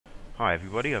Hi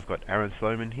everybody, I've got Aaron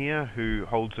Sloman here, who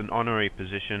holds an honorary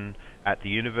position at the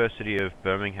University of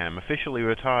Birmingham. Officially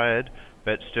retired,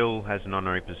 but still has an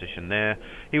honorary position there.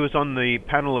 He was on the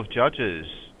panel of judges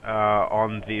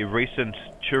on the recent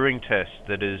Turing test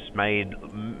that has made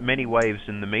many waves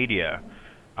in the media,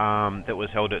 that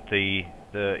was held at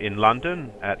in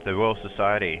London at the Royal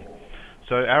Society.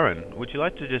 So Aaron, would you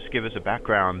like to just give us a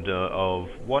background of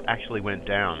what actually went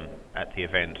down at the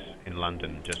event in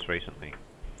London just recently?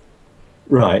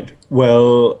 Right.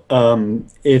 Well,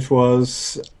 it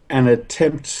was an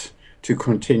attempt to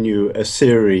continue a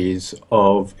series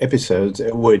of episodes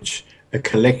in which a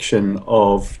collection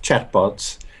of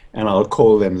chatbots, and I'll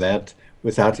call them that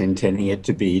without intending it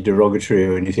to be derogatory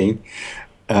or anything,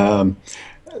 um,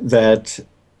 that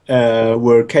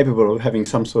were capable of having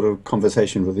some sort of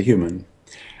conversation with a human.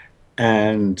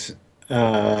 And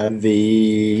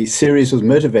the series was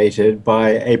motivated by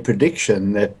a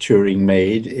prediction that Turing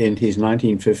made in his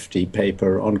 1950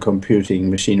 paper on computing,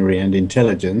 machinery, and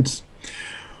intelligence,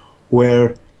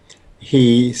 where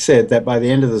he said that by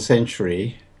the end of the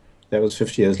century, that was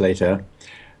 50 years later,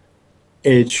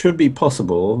 it should be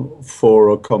possible for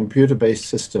a computer-based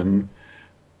system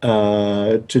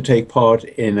to take part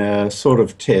in a sort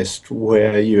of test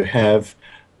where you have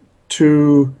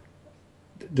two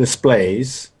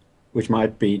displays, which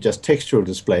might be just textual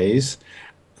displays,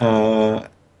 uh,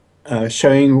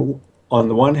 showing on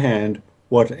the one hand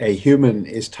what a human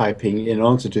is typing in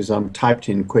answer to some typed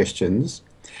in questions,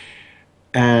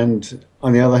 and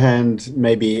on the other hand,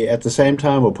 maybe at the same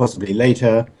time or possibly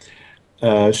later,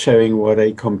 showing what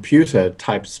a computer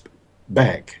types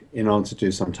back in answer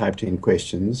to some typed in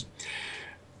questions.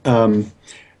 Um,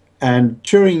 and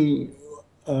Turing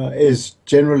is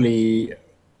generally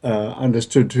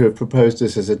understood to have proposed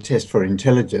this as a test for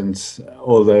intelligence,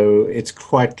 although it's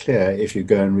quite clear if you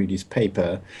go and read his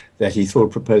paper that he thought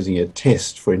proposing a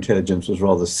test for intelligence was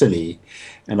rather silly,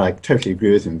 and I totally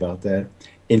agree with him about that.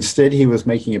 Instead, he was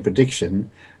making a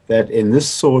prediction that in this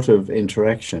sort of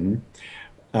interaction,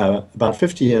 about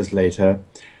 50 years later,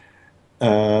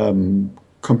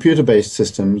 computer-based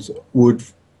systems would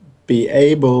be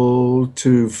able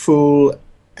to fool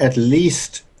at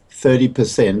least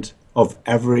 30% of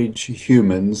average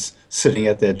humans sitting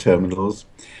at their terminals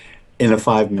in a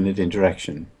 5-minute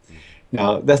interaction.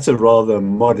 Now, that's a rather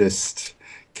modest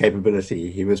capability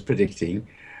he was predicting,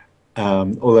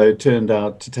 although it turned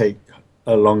out to take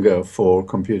longer for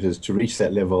computers to reach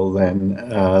that level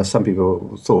than some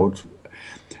people thought.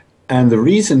 And the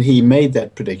reason he made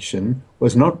that prediction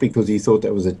was not because he thought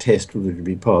that was a test which would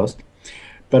be passed,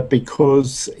 but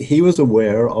because he was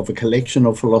aware of a collection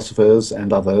of philosophers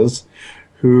and others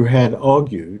who had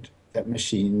argued that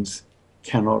machines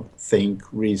cannot think,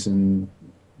 reason,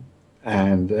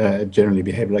 and generally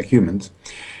behave like humans.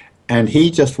 And he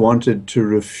just wanted to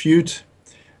refute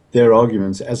their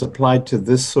arguments as applied to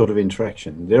this sort of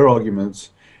interaction. Their arguments,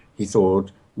 he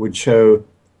thought, would show,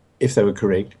 if they were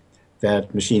correct,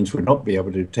 that machines would not be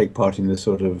able to take part in this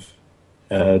sort of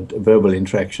verbal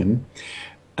interaction.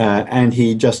 And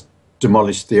he just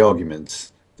demolished the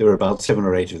arguments. There were about 7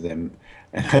 or 8 of them,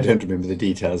 and I don't remember the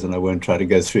details, and I won't try to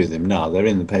go through them now. They're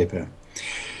in the paper.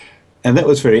 And that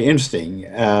was very interesting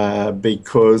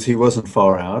because he wasn't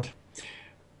far out.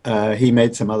 He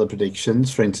made some other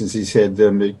predictions. For instance, he said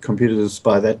the computers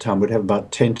by that time would have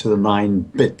about 10 to the 9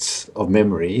 bits of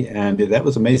memory, and that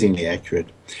was amazingly accurate.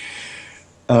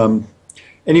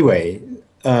 Anyway,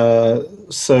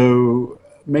 so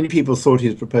many people thought he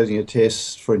was proposing a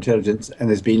test for intelligence, and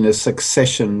there's been a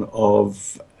succession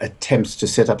of attempts to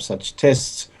set up such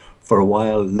tests. For a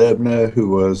while, Loebner, who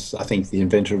was, I think, the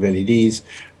inventor of LEDs,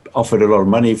 offered a lot of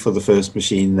money for the first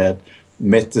machine that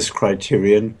met this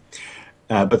criterion.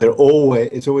 But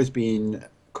it's always been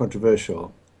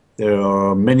controversial. There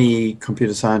are many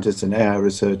computer scientists and AI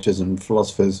researchers and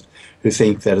philosophers who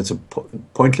think that it's a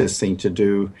pointless thing to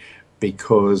do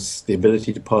because the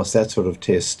ability to pass that sort of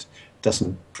test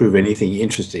doesn't prove anything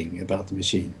interesting about the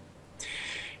machine.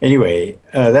 Anyway,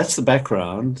 that's the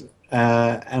background.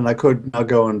 And I could now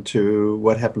go on to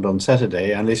what happened on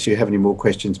Saturday, unless you have any more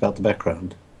questions about the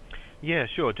background. Yeah,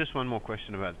 sure. Just one more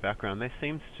question about the background. There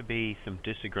seems to be some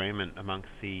disagreement amongst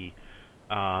the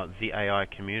AI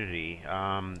community.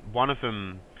 One of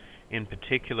them, in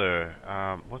particular,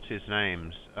 what's his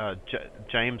name?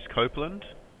 James Copeland,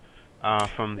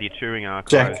 from the Turing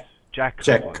Archives. Jack, Jack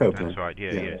Jack Copeland. That's Copeland. right.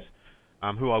 Yeah, Yeah,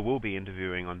 yes. Who I will be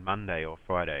interviewing on Monday or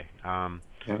Friday.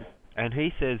 yeah. And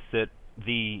he says that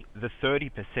the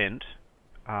 30%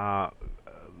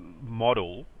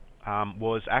 model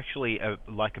was actually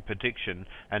like a prediction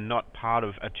and not part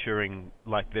of a Turing,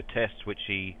 like the test which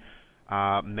he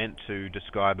meant to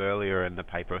describe earlier in the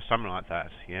paper, or something like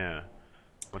that. Yeah.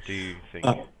 What do you think?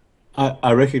 Uh,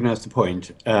 I recognize the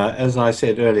point. As I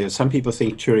said earlier, some people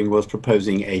think Turing was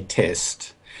proposing a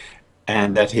test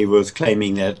and that he was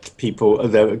claiming that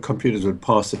the computers would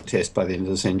pass the test by the end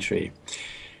of the century.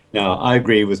 Now, I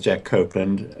agree with Jack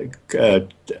Copeland,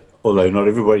 although not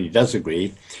everybody does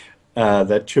agree,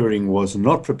 that Turing was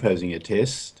not proposing a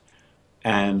test.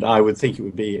 And I would think it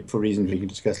would be, for reasons we can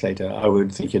discuss later, I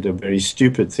would think it a very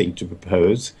stupid thing to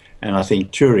propose. And I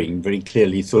think Turing very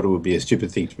clearly thought it would be a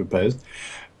stupid thing to propose.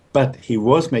 But he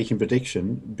was making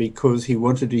prediction because he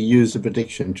wanted to use the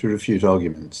prediction to refute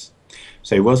arguments.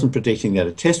 So he wasn't predicting that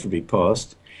a test would be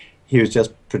passed. He was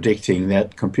just predicting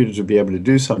that computers would be able to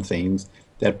do some things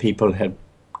that people had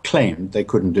claimed they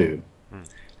couldn't do. Hmm.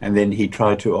 And then he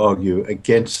tried to argue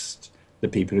against the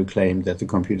people who claimed that the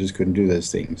computers couldn't do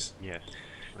those things. Yes.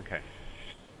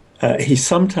 Okay. He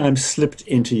sometimes slipped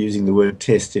into using the word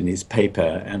test in his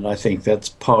paper, and I think that's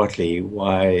partly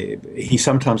why he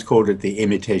sometimes called it the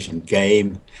imitation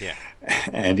game, Yeah.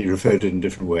 and he referred to it in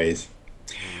different ways.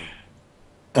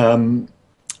 Mm.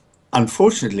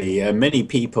 Unfortunately, many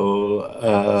people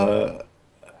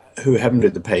who haven't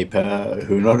read the paper,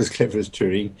 who are not as clever as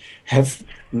Turing, have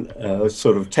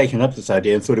sort of taken up this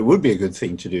idea and thought it would be a good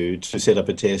thing to do, to set up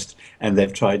a test, and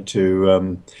they've tried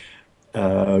to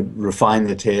refine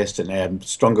the test and add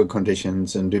stronger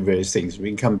conditions and do various things. We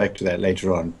can come back to that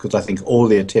later on, because I think all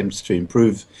the attempts to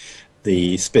improve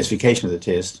the specification of the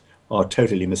test are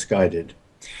totally misguided.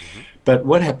 Mm-hmm. But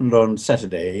what happened on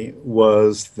Saturday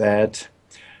was that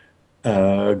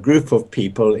a group of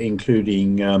people,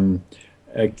 including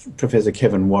Professor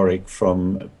Kevin Warwick,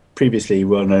 from previously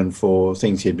well known for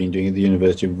things he had been doing at the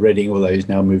University of Reading, although he's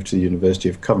now moved to the University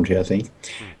of Coventry, I think,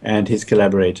 and his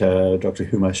collaborator, Dr.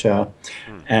 Huma Shah,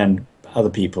 and other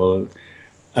people,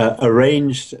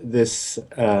 arranged this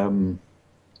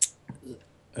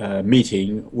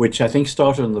meeting, which I think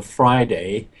started on the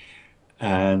Friday,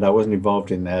 and I wasn't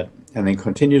involved in that, and then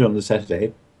continued on the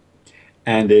Saturday,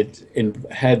 and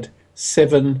had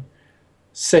 6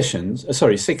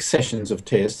 sessions of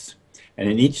tests, and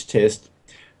in each test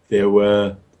there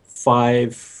were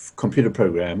 5 computer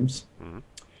programs,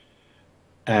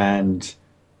 and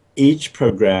each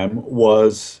program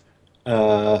was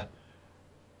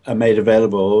made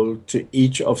available to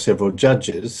each of several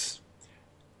judges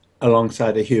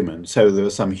alongside a human. So there were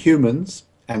some humans,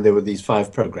 and there were these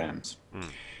 5 programs.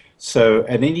 So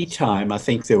at any time, I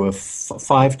think there were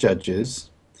 5 judges,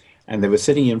 and they were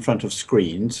sitting in front of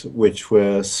screens which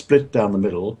were split down the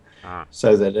middle,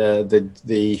 so that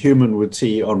the human would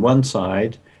see on one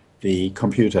side the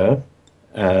computer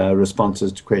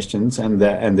responses to questions, and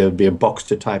there would be a box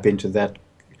to type into that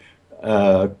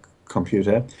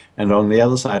computer, and on the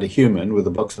other side a human with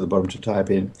a box at the bottom to type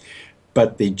in.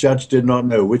 But the judge did not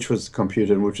know which was the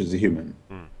computer and which was the human.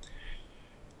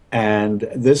 And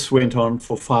this went on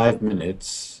for 5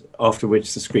 minutes, after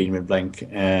which the screen went blank,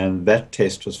 and that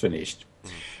test was finished.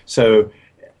 So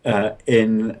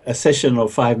in a session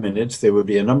of 5 minutes, there would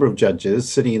be a number of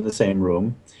judges sitting in the same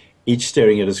room, each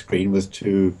staring at a screen with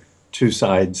two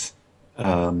sides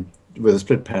with a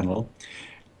split panel,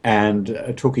 and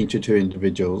talking to 2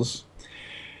 individuals.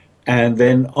 And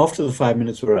then after the 5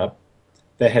 minutes were up,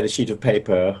 they had a sheet of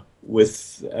paper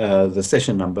with the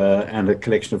session number and a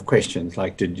collection of questions,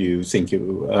 like did you think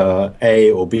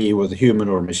A or B was a human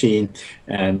or a machine,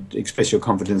 and express your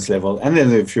confidence level. And then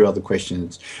there were a few other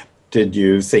questions. Did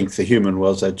you think the human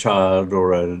was a child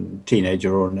or a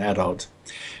teenager or an adult?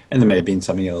 And there may have been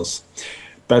something else.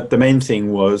 But the main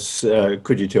thing was,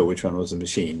 could you tell which one was a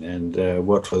machine, and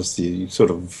what was the sort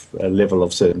of level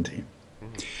of certainty?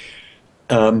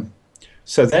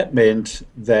 So that meant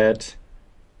that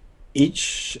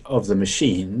each of the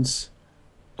machines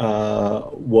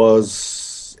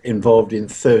was involved in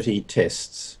 30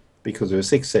 tests, because there were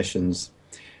 6 sessions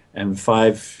and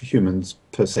 5 humans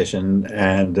per session,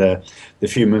 and the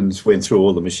humans went through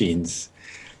all the machines.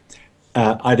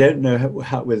 I don't know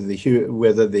when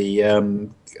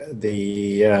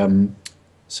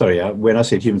I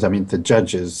said humans, I mean the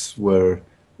judges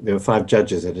there were 5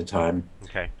 judges at a time.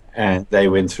 Okay. And they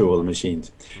went through all the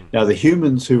machines. Now, the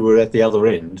humans who were at the other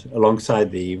end,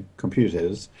 alongside the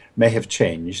computers, may have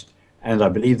changed, and I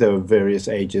believe there were various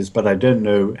ages, but I don't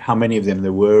know how many of them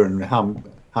there were and how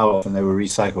often they were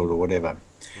recycled or whatever.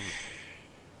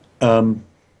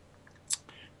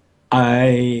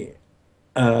 I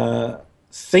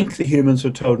think the humans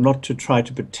were told not to try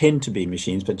to pretend to be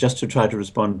machines, but just to try to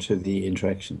respond to the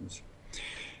interactions.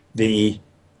 The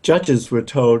judges were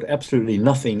told absolutely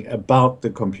nothing about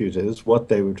the computers, what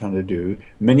they were trying to do.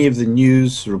 Many of the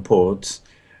news reports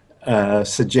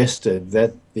suggested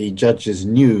that the judges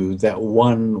knew that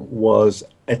one was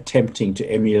attempting to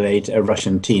emulate a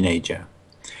Russian teenager.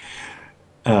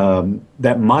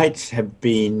 That might have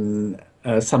been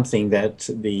something that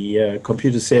the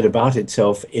computer said about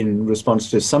itself in response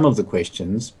to some of the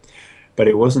questions, but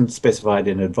it wasn't specified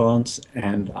in advance,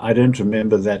 and I don't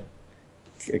remember that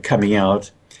coming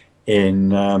out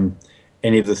in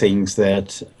any of the things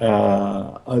that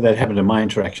that happened in my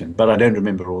interaction. But I don't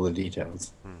remember all the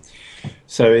details. Hmm.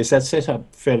 So is that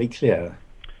setup fairly clear?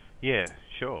 Yeah,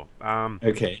 sure.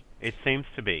 Okay. It seems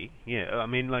to be. Yeah, I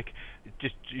mean, like,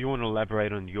 just you want to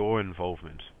elaborate on your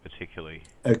involvement particularly?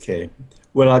 Okay.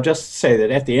 Well, I'll just say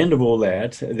that at the end of all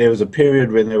that, there was a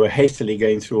period when they were hastily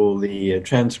going through all the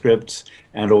transcripts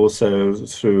and also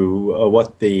through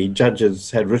what the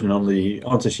judges had written on the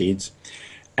answer sheets,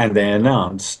 and they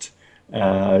announced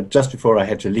just before I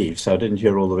had to leave, so I didn't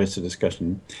hear all the rest of the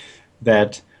discussion,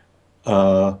 that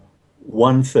uh,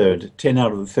 one third, 10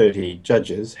 out of the 30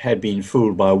 judges had been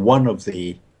fooled by one of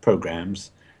the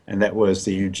programs, and that was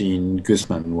the Eugene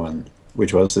Goostman one,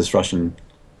 which was this Russian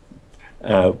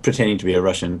pretending to be a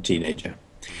Russian teenager.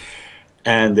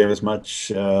 And there was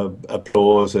much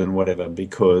applause and whatever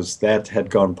because that had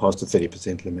gone past the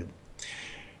 30% limit.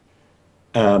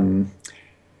 Um,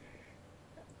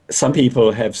 some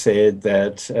people have said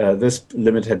that this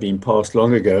limit had been passed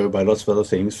long ago by lots of other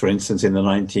things. For instance, in the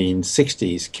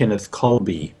 1960s, Kenneth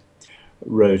Colby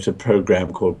wrote a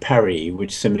program called Parry,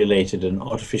 which simulated an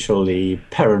artificially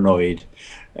paranoid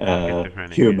Schizophrenic,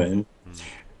 yes. human.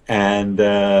 And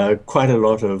quite a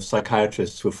lot of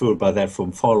psychiatrists were fooled by that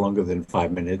for far longer than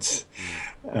 5 minutes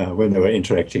when they were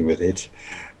interacting with it.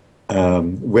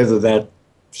 Whether that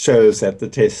shows that the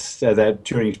test, that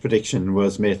Turing's prediction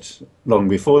was met long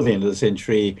before the end of the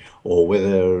century, or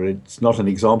whether it's not an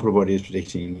example of what he's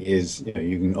predicting, is, you know,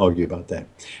 you can argue about that.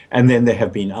 And then there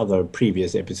have been other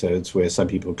previous episodes where some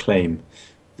people claim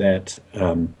that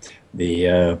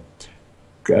the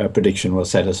prediction was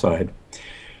satisfied.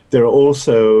 There are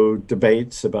also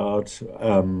debates about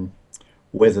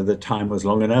whether the time was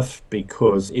long enough,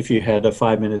 because if you had a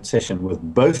 5 minute session with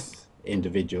both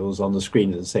individuals on the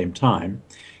screen at the same time,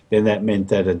 then that meant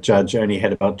that a judge only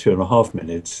had about 2.5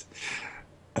 minutes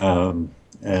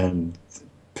and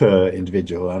per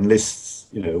individual, unless,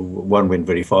 you know, one went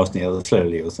very fast and the other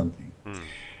slowly or something.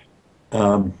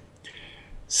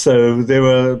 So there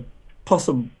were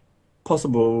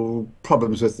possible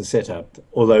problems with the setup.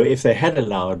 Although if they had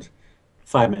allowed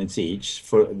 5 minutes each,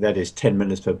 for that is 10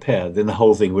 minutes per pair, then the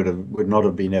whole thing would not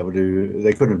have been able to.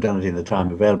 They couldn't have done it in the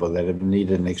time available. They'd have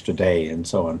needed an extra day and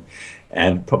so on,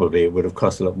 and probably it would have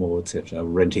cost a lot more, etc.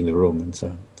 Renting the room and so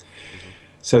on.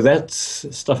 So that's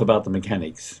stuff about the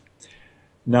mechanics.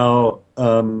 Now,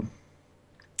 my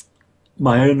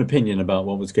own opinion about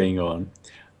what was going on.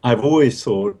 I've always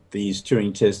thought these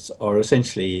Turing tests are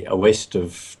essentially a waste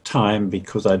of time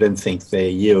because I don't think they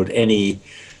yield any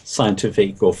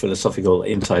scientific or philosophical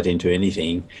insight into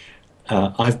anything.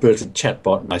 I've built a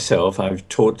chatbot myself. I've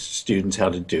taught students how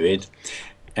to do it,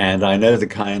 and I know the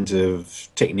kinds of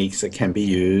techniques that can be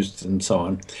used and so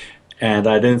on. And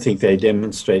I don't think they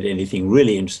demonstrate anything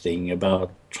really interesting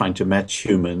about trying to match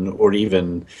human or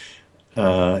even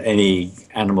any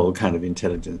animal kind of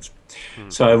intelligence.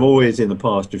 So I've always in the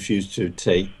past refused to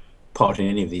take part in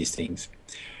any of these things.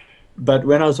 But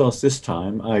when I was asked this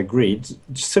time, I agreed,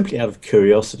 just simply out of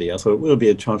curiosity. I thought it will be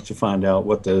a chance to find out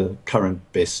what the current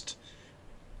best.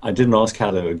 I didn't ask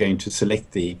how they were going to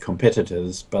select the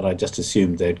competitors, but I just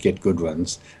assumed they'd get good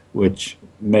ones, which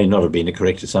may not have been a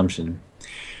correct assumption.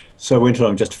 So I went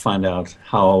along just to find out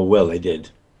how well they did.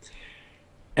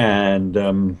 And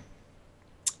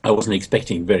I wasn't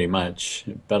expecting very much,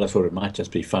 but I thought it might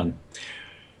just be fun.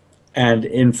 And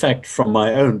in fact, from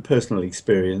my own personal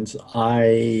experience,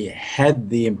 I had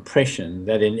the impression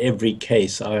that in every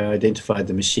case I identified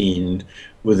the machine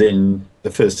within the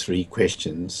first three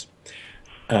questions.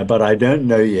 But I don't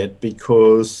know yet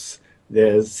because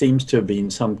there seems to have been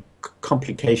some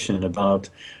complication about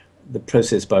the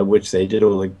process by which they did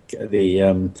all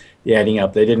the adding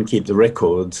up. They didn't keep the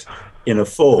records in a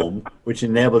form which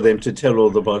enabled them to tell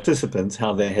all the participants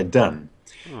how they had done.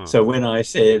 So when I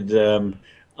said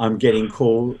I'm getting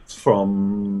calls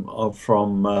from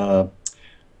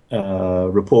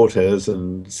reporters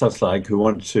and such like who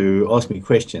want to ask me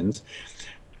questions,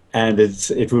 and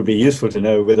it would be useful to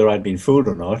know whether I'd been fooled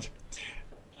or not.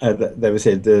 They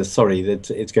said, sorry, that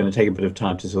it's going to take a bit of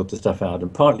time to sort the stuff out,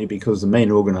 and partly because the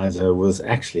main organizer was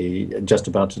actually just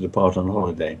about to depart on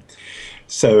holiday.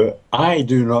 So I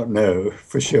do not know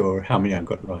for sure how many I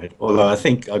got right, although I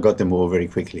think I got them all very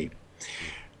quickly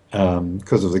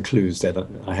because of the clues that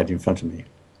I had in front of me.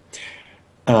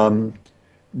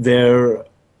 There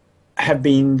have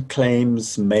been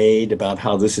claims made about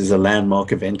how this is a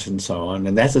landmark event and so on,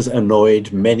 and that has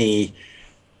annoyed many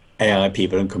AI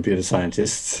people and computer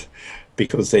scientists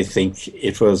because they think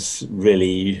it was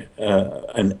really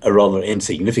a rather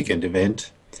insignificant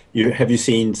event. Have you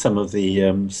seen some of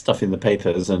the stuff in the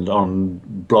papers and on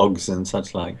blogs and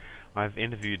such like? I've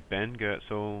interviewed Ben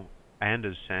Goertzel,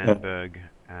 Anders Uh, Sandberg,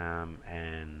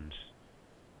 and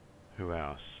who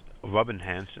else? Robin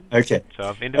Hanson. okay. So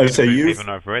I've Oh, interviewed so a few people you've and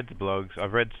I've read the blogs.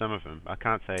 I've read some of them. I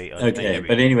can't say I've seen okay,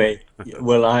 but everything. anyway,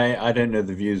 well, I don't know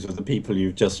the views of the people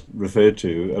you've just referred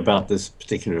to Mm, about this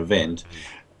particular event,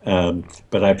 mm.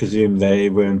 but I presume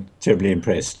they weren't terribly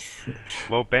impressed.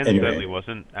 Well, Ben certainly Anyway,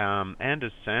 wasn't.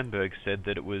 Anders Sandberg said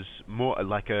that it was more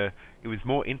like it was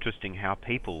more interesting how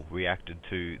people reacted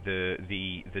to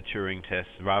the Turing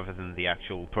tests rather than the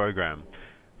actual program.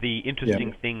 The yeah,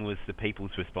 interesting thing was the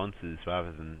people's responses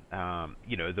rather than,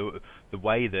 the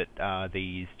way that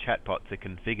these chatbots are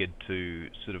configured to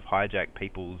sort of hijack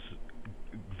people's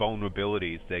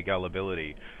vulnerabilities, their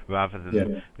gullibility, rather than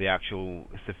yeah. the actual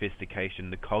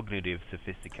sophistication, the cognitive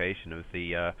sophistication of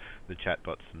the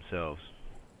chatbots themselves.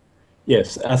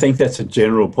 Yes, I think that's a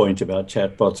general point about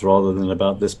chatbots rather than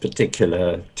about this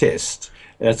particular test.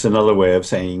 That's another way of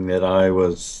saying that I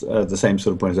was the same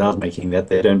sort of point as I was making, that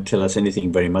they don't tell us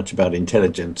anything very much about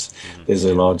intelligence. There's a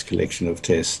Yeah. large collection of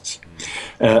tests,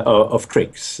 Mm. of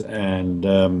tricks, and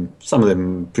some of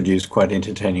them produce quite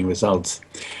entertaining results.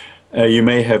 You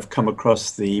may have come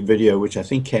across the video, which I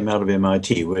think came out of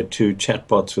MIT, where two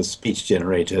chatbots with speech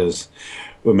generators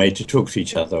were made to talk to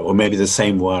each other, or maybe the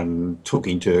same one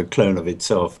talking to a clone of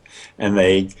itself, and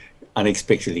they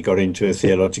unexpectedly got into a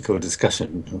theological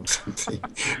discussion or something,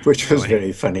 which was Really?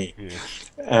 very funny.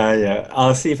 Yeah. Yeah,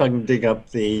 I'll see if I can dig up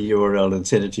the URL and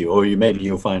send it to you, or maybe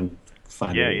you'll find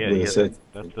Yeah, it yeah, with a yeah. search.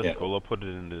 That's Yeah, cool. I'll put it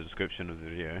in the description of the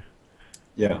video.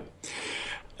 yeah.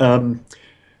 Um,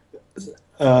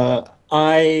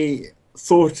 I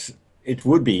thought it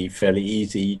would be fairly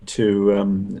easy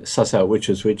to suss out which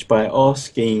was which by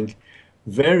asking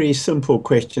very simple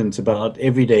questions about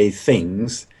everyday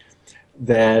things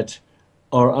that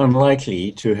are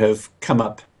unlikely to have come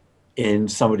up in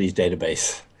somebody's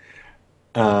database.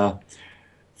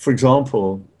 For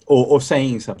example, or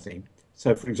saying something.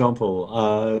 So, for example,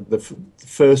 the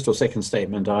first or second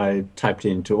statement I typed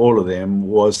into all of them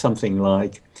was something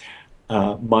like,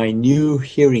 my new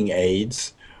hearing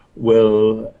aids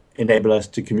will enable us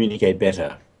to communicate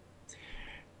better.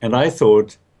 And I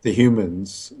thought the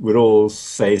humans would all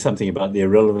say something about the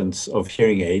irrelevance of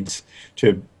hearing aids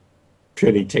to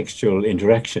purely textual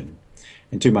interaction.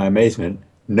 And to my amazement,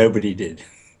 nobody did.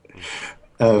 Mm.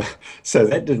 Uh, so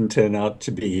that didn't turn out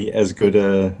to be as good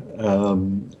a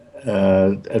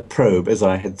probe as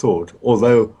I had thought.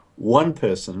 Although one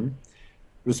person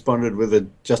responded with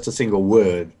just a single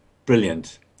word,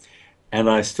 brilliant. And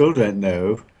I still don't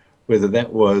know whether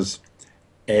that was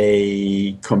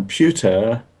a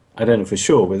computer. I don't know for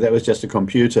sure whether that was just a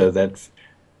computer that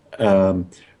um,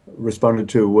 responded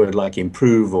to a word like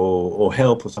improve or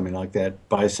help or something like that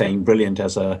by saying brilliant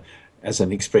as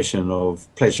an expression of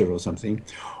pleasure or something,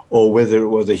 or whether it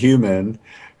was a human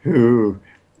who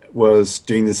was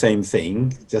doing the same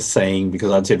thing, just saying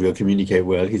because I'd said we'll communicate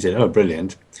well, he said, oh,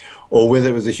 brilliant, or whether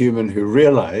it was a human who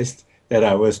realized that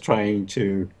I was trying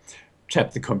to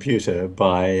trap the computer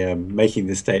by making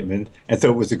this statement and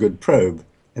thought it was a good probe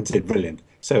and said, brilliant.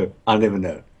 So I'll never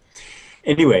know.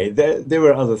 Anyway, there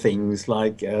were other things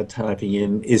like typing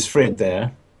in, is Fred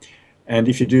there? And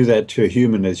if you do that to a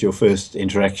human as your first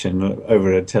interaction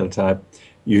over a teletype,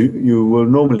 you will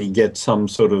normally get some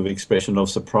sort of expression of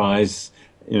surprise,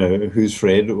 who's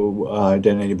Fred? Or, I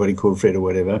don't know anybody called Fred or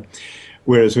whatever.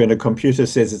 Whereas when a computer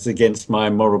says it's against my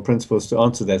moral principles to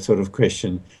answer that sort of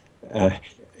question, uh,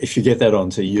 if you get that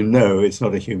answer, you know it's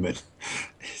not a human,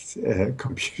 it's a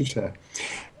computer.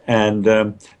 And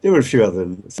there were a few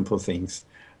other simple things.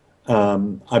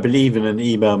 I believe in an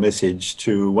email message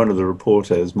to one of the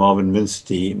reporters, Marvin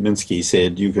Minsky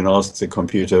said you can ask the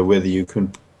computer whether you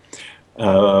can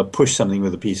push something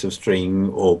with a piece of string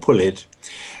or pull it.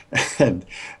 And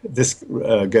this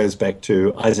goes back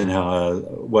to Eisenhower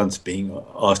once being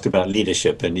asked about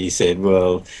leadership, and he said,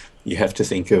 well, you have to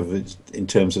think of it in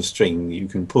terms of string. You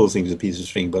can pull things with a piece of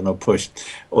string, but not push,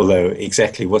 although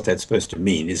exactly what that's supposed to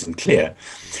mean isn't clear.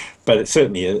 Mm. But it's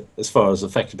certainly, as far as the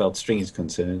fact about string is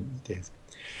concerned, yes.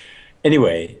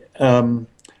 Anyway,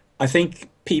 I think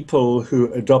people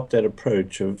who adopt that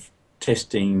approach of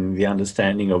testing the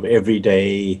understanding of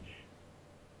everyday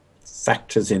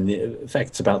factors in the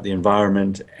facts about the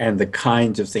environment and the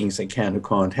kinds of things that can or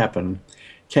can't happen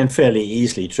can fairly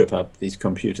easily trip up these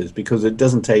computers because it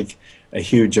doesn't take a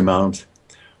huge amount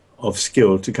of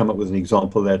skill to come up with an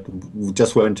example that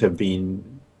just won't have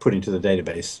been put into the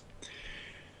database.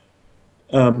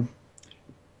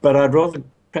 But I'd rather,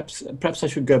 perhaps I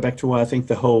should go back to why I think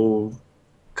the whole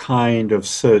kind of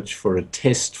search for a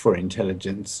test for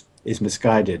intelligence is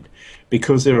misguided,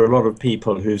 because there are a lot of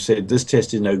people who said this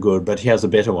test is no good, but here's a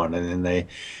better one, and then they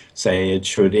say it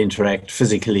should interact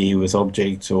physically with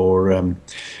objects, or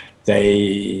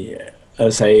they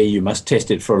say you must test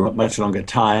it for a much longer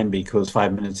time because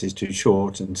 5 minutes is too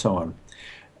short, and so on.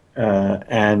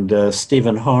 And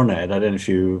Stephen Harnad, I don't know if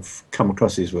you've come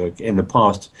across his work in the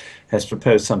past, has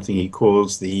proposed something he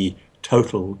calls the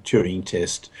total Turing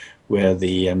test, where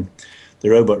the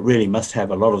robot really must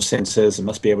have a lot of sensors and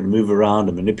must be able to move around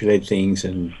and manipulate things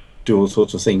and do all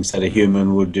sorts of things that a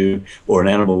human would do or an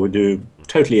animal would do,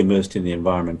 totally immersed in the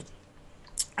environment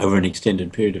over an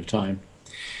extended period of time.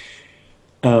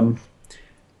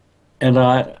 And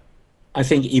I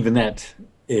think even that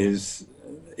is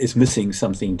missing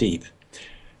something deep.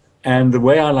 And the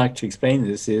way I like to explain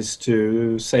this is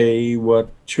to say what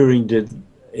Turing did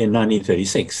in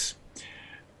 1936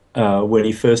 when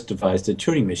he first devised the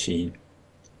Turing machine.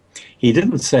 He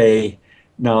didn't say,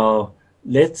 now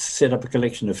let's set up a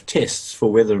collection of tests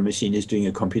for whether a machine is doing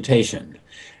a computation,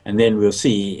 and then we'll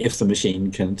see if the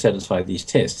machine can satisfy these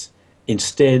tests.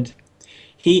 Instead,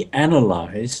 he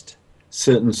analyzed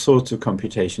certain sorts of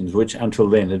computations, which until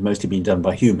then had mostly been done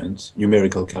by humans,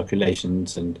 numerical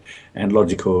calculations and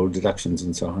logical deductions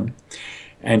and so on.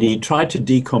 And he tried to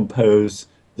decompose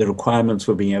the requirements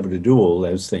for being able to do all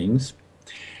those things.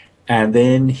 And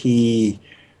then he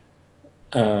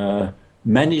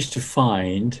managed to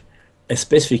find a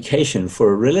specification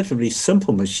for a relatively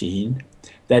simple machine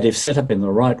that, if set up in the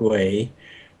right way,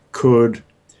 could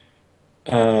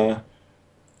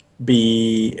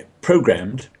be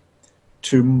programmed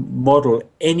to model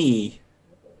any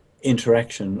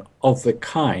interaction of the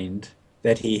kind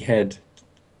that he had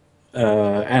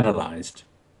analyzed.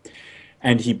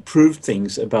 And he proved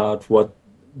things about what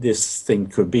this thing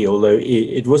could be, although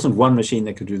it wasn't one machine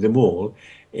that could do them all.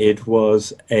 It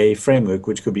was a framework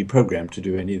which could be programmed to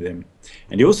do any of them.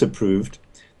 And he also proved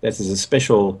that there's a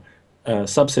special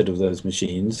subset of those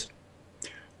machines,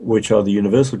 which are the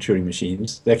universal Turing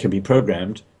machines, that can be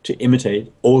programmed to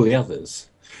imitate all the others,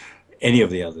 any of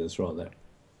the others, rather.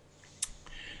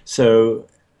 So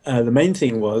the main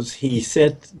thing was he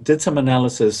did some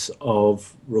analysis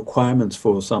of requirements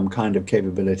for some kind of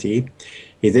capability.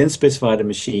 He then specified a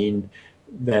machine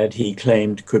that he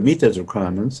claimed could meet those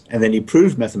requirements, and then he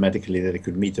proved mathematically that it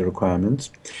could meet the requirements.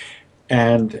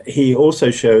 And he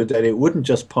also showed that it wouldn't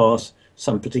just pass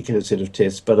some particular set of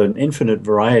tests, but an infinite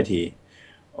variety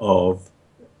of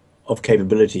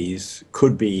capabilities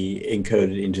could be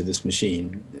encoded into this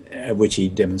machine, which he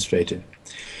demonstrated.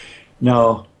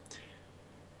 Now,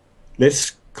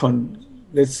 let's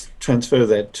transfer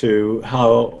that to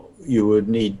how you would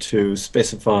need to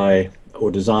specify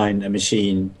or design a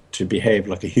machine to behave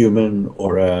like a human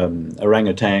or an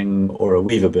orangutan or a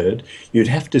weaver bird. You'd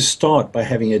have to start by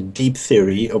having a deep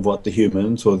theory of what the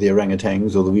humans or the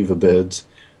orangutans or the weaver birds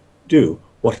do,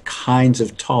 what kinds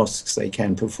of tasks they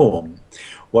can perform,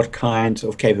 what kinds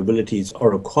of capabilities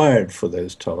are required for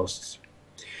those tasks.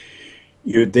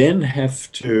 You then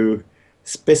have to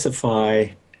specify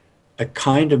a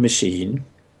kind of machine,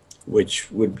 which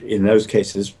would, in those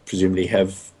cases, presumably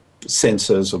have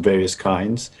sensors of various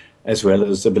kinds, as well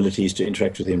as abilities to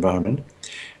interact with the environment.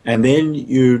 And then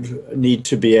you'd need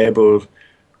to be able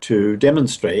to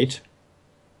demonstrate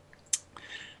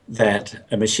that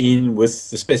a machine with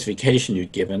the specification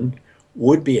you'd given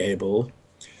would be able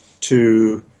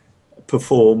to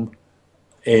perform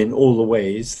in all the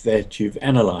ways that you've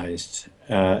analyzed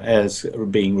as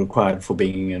being required for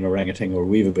being an orangutan or a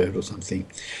weaver bird or something.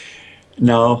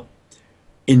 Now,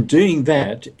 in doing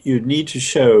that, you'd need to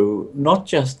show not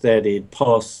just that it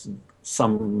passed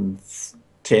some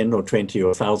 10 or 20 or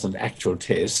 1,000 actual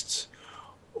tests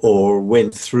or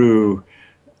went through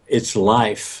its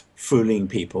life fooling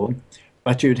people,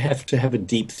 but you'd have to have a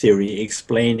deep theory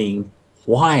explaining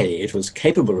why it was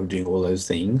capable of doing all those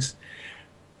things.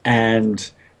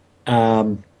 And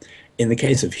in the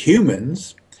case of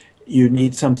humans, you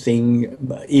need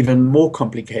something even more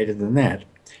complicated than that,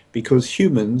 because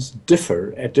humans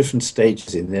differ at different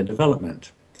stages in their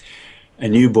development. A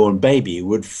newborn baby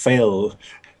would fail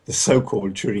the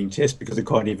so-called Turing test because it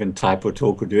can't even type or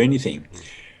talk or do anything.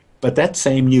 But that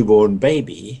same newborn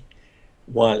baby,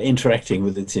 while interacting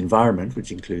with its environment,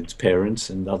 which includes parents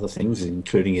and other things,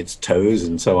 including its toes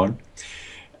and so on,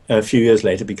 a few years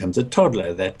later becomes a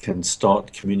toddler that can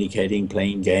start communicating,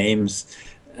 playing games,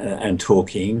 and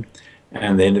talking.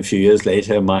 And then a few years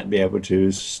later might be able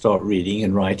to start reading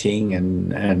and writing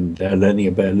and learning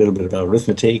about, a little bit about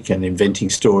arithmetic and inventing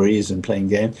stories and playing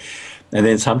games. And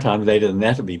then sometime later than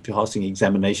that, will be passing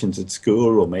examinations at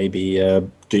school, or maybe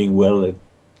doing well at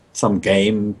some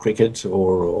game, cricket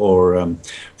or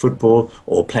football,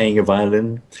 or playing a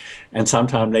violin. And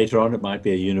sometime later on, it might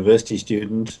be a university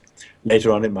student.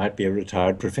 Later on, it might be a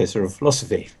retired professor of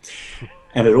philosophy.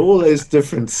 And at all those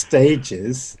different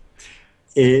stages,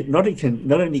 it not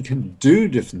only can do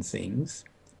different things,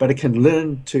 but it can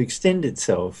learn to extend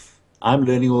itself. I'm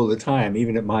learning all the time,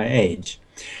 even at my age.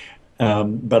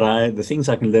 But the things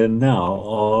I can learn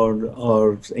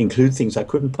now include things I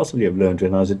couldn't possibly have learned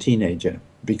when I was a teenager,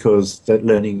 because that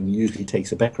learning usually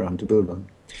takes a background to build on.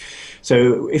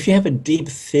 So if you have a deep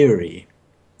theory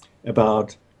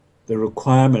about the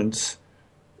requirements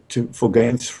for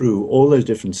going through all those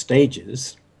different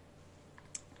stages,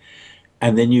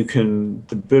 and then you can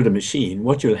build a machine,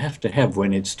 what you'll have to have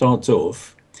when it starts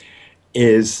off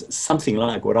is something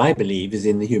like what I believe is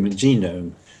in the human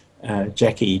genome.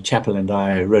 Jackie Chappell and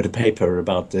I wrote a paper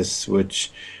about this,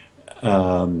 which,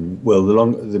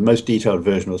 the most detailed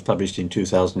version was published in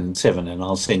 2007, and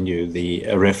I'll send you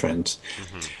a reference.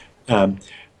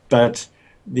 But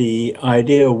the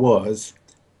idea was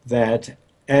that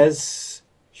as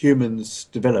humans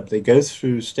develop, they go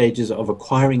through stages of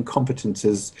acquiring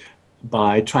competences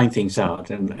by trying things out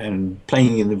and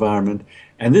playing in the environment.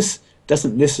 And this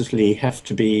doesn't necessarily have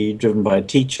to be driven by a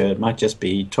teacher. It might just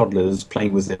be toddlers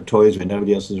playing with their toys when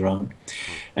nobody else is around.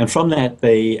 And from that,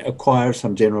 they acquire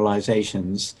some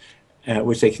generalizations,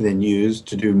 which they can then use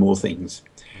to do more things.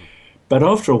 But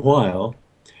after a while,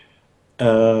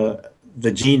 the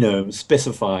genome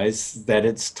specifies that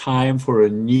it's time for a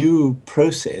new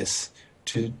process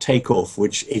to take off,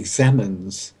 which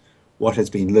examines what has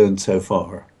been learned so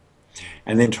far,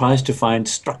 and then tries to find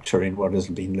structure in what has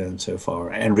been learned so far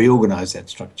and reorganize that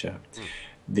structure.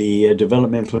 The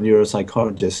developmental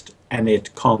neuropsychologist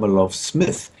Annette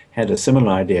Karmeloff-Smith had a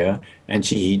similar idea, and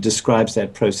she describes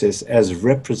that process as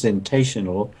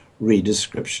representational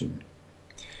redescription.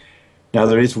 Now,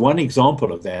 there is one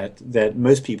example of that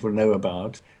most people know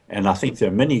about, and I think there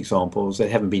are many examples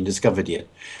that haven't been discovered yet.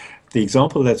 The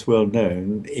example that's well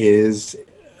known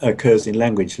occurs in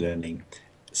language learning.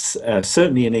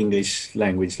 Certainly in English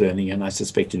language learning, and I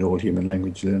suspect in all human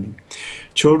language learning.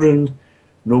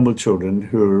 Normal children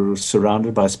who are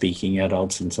surrounded by speaking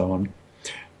adults and so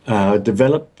on,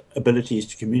 develop abilities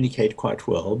to communicate quite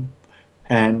well,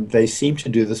 and they seem to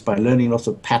do this by learning lots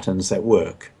of patterns that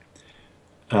work.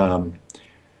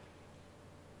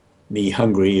 Me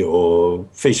hungry, or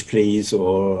fish please,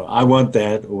 or I want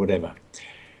that, or whatever.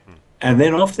 And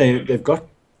then after they've got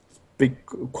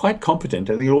quite competent,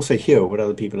 and they also hear what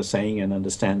other people are saying and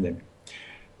understand them,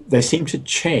 they seem to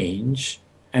change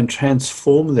and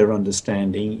transform their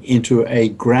understanding into a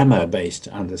grammar-based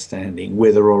understanding,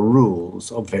 where there are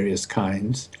rules of various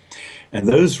kinds. And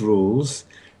those rules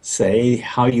say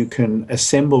how you can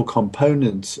assemble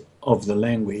components of the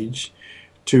language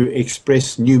to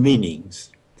express new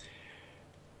meanings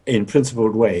in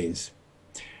principled ways.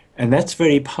 And that's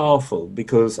very powerful,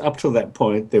 because up till that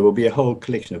point, there will be a whole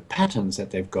collection of patterns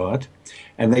that they've got,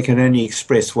 and they can only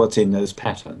express what's in those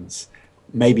patterns,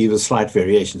 maybe with slight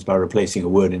variations by replacing a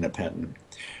word in a pattern.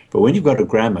 But when you've got a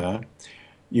grammar,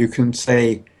 you can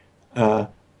say,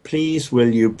 please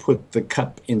will you put the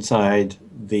cup inside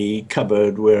the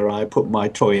cupboard where I put my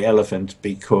toy elephant,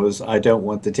 because I don't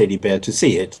want the teddy bear to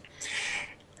see it.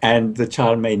 And the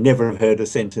child may never have heard a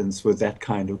sentence with that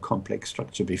kind of complex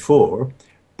structure before,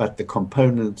 but the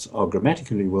components are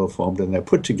grammatically well formed, and they're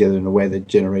put together in a way that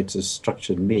generates a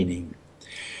structured meaning.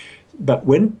 But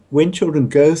when children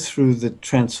go through the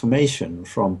transformation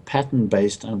from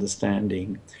pattern-based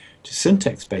understanding to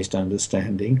syntax-based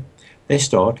understanding, they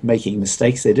start making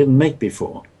mistakes they didn't make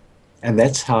before. And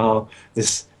that's how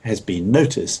this has been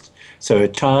noticed. So a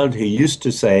child who used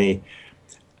to say,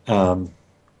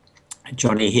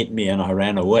 Johnny hit me and I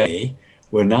ran away,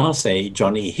 will now say,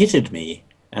 Johnny hitted me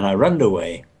and I ran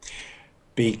away,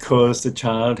 because the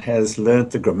child has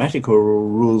learnt the grammatical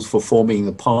rules for forming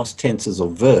the past tenses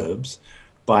of verbs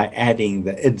by adding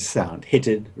the id sound,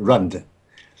 hitted, runned.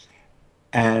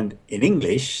 And in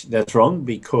English, that's wrong,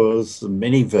 because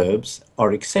many verbs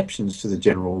are exceptions to the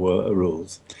general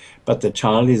rules. But the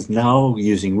child is now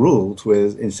using rules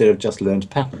instead of just learned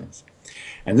patterns.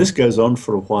 And this goes on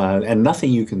for a while, and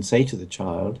nothing you can say to the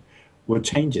child will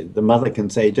change it. The mother can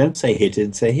say, don't say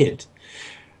hitted, say hit.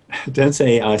 Don't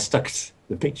say I stuck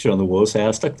the picture on the wall, say,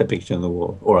 I stuck the picture on the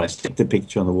wall, or I stick the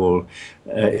picture on the wall,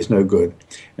 is no good.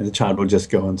 And the child will just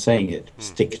go on saying it,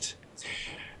 sticked.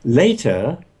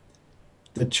 Later,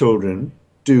 the children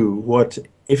do what,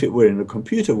 if it were in a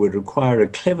computer, would require a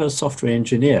clever software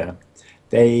engineer.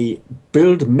 They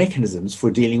build mechanisms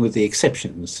for dealing with the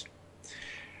exceptions.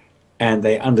 And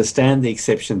they understand the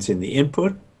exceptions in the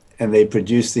input, and they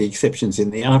produce the exceptions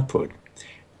in the output.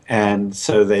 And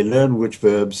so they learn which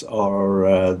verbs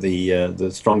are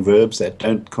the strong verbs that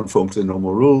don't conform to the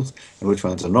normal rules, and which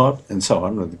ones are not, and so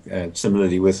on.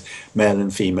 Similarly with male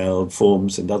and female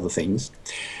forms and other things.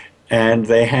 And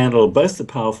they handle both the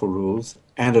powerful rules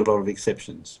and a lot of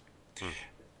exceptions.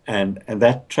 And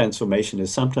that transformation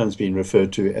has sometimes been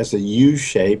referred to as a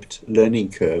U-shaped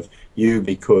learning curve. U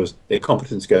because their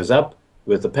competence goes up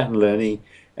with the pattern learning,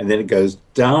 and then it goes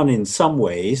down in some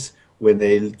ways when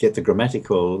they get the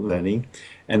grammatical learning,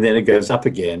 and then it goes up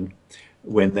again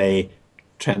when they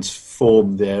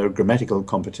transform their grammatical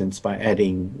competence by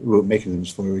adding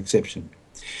mechanisms for exception.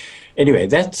 Anyway,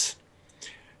 that's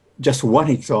just one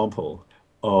example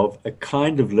of a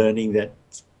kind of learning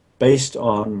that's based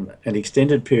on an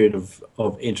extended period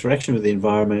of interaction with the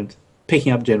environment,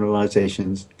 picking up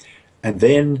generalizations, and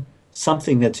then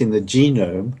something that's in the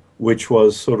genome, which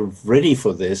was sort of ready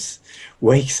for this,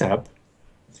 wakes up,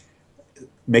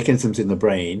 mechanisms in the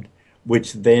brain,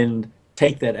 which then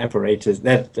take that apparatus,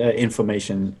 that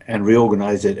information, and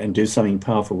reorganize it and do something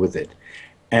powerful with it.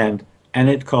 And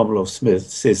Annette Karmeloff-Smith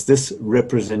says this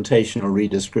representation or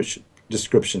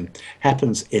description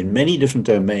happens in many different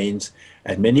domains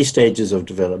at many stages of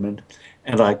development,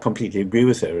 and I completely agree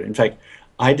with her. In fact,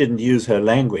 I didn't use her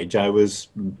language. I was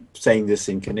saying this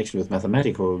in connection with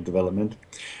mathematical development,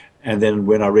 and then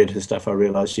when I read her stuff, I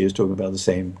realized she was talking about the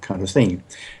same kind of thing.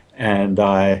 And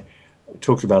I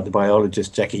talked about the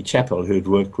biologist Jackie Chappell, who'd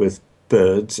worked with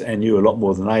birds and knew a lot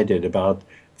more than I did about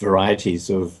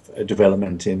varieties of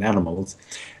development in animals.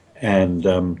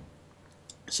 And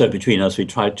so between us, we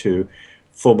tried to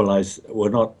formalize, or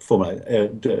not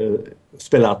formalize,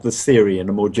 spell out this theory in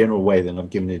a more general way than I've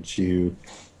given it to you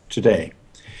today.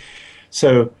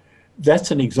 So that's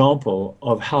an example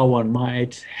of how one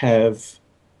might have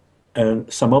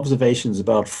some observations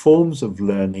about forms of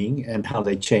learning and how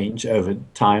they change over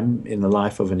time in the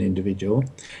life of an individual,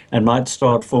 and might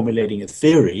start formulating a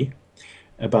theory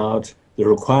about the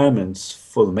requirements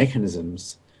for the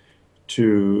mechanisms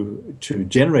to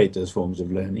generate those forms of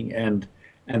learning, and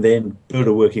then build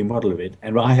a working model of it.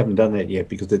 And I haven't done that yet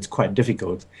because it's quite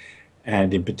difficult.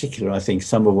 And in particular, I think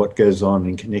some of what goes on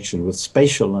in connection with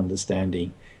spatial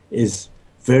understanding is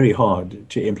very hard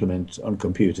to implement on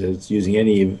computers using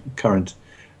any current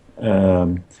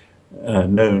known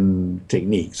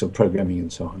techniques of programming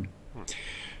and so on.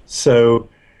 So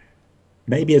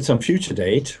maybe at some future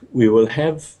date, we will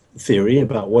have theory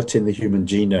about what's in the human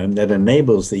genome that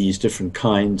enables these different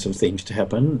kinds of things to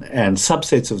happen, and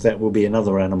subsets of that will be in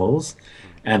other animals,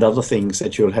 and other things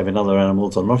that you'll have in other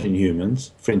animals are not in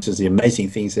humans. For instance, the amazing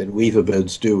things that weaver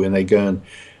birds do when they go and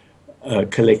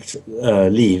collect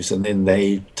leaves, and then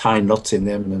they tie knots in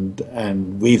them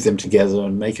and weave them together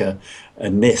and make a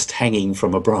nest hanging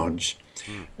from a branch.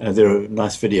 There are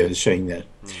nice videos showing that.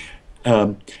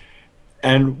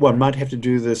 And one might have to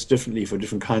do this differently for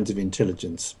different kinds of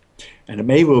intelligence. And it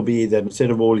may well be that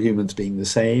instead of all humans being the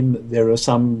same, there are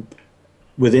some,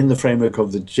 within the framework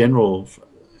of the general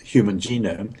human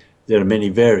genome, there are many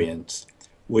variants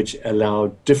which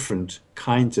allow different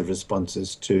kinds of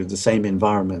responses to the same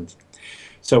environment.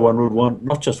 So one would want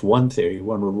not just one theory,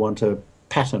 one would want a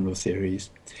pattern of theories.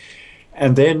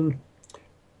 And then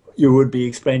you would be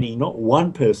explaining not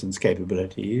one person's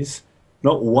capabilities,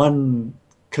 not one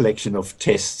collection of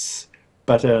tests,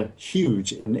 but a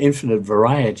huge and infinite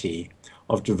variety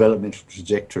of developmental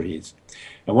trajectories.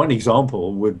 And one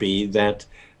example would be that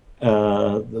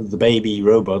the baby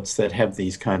robots that have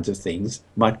these kinds of things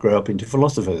might grow up into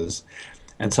philosophers.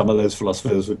 And some of those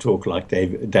philosophers would talk like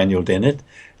Daniel Dennett,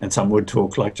 and some would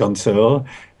talk like John Searle,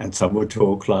 and some would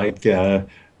talk like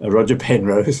Roger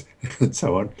Penrose, and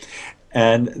so on.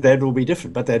 And that will be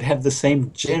different, but they'd have the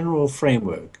same general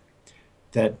framework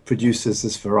that produces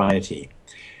this variety.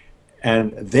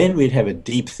 And then we'd have a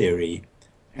deep theory,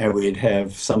 and we'd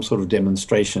have some sort of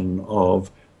demonstration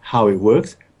of how it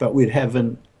works, but we'd have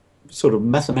a sort of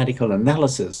mathematical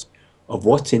analysis of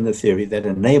what's in the theory that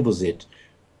enables it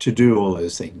to do all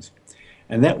those things.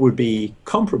 And that would be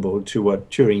comparable to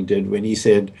what Turing did when he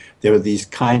said there were these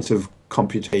kinds of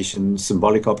computations,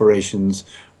 symbolic operations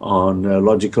on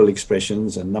logical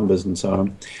expressions and numbers and so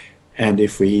on. And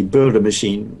if we build a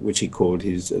machine, which he called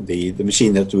the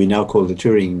machine that we now call the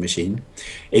Turing machine,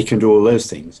 it can do all those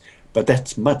things. But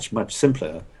that's much, much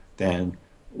simpler than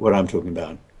what I'm talking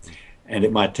about. And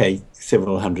it might take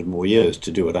several hundred more years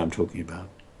to do what I'm talking about.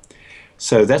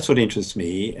 So that's what interests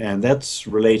me, and that's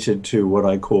related to what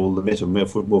I call the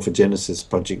metamorphogenesis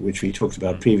project, which we talked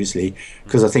about Mm. previously, Mm.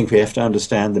 because I think we have to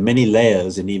understand the many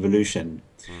layers in evolution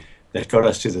Mm. that got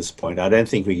us to this point. I don't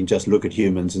think we can just look at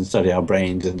humans and study our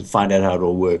brains and find out how it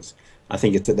all works. I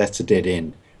think that's a dead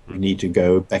end. We Mm. need to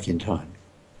go back in time.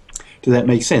 Does that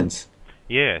make sense?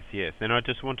 Yes, yes. And I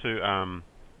just want to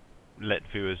let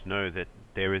viewers know that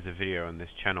there is a video on this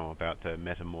channel about the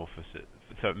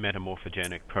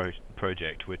metamorphogenic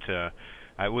project, which was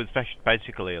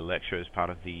basically a lecture as part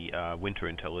of the Winter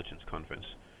Intelligence Conference,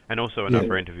 and also Yeah.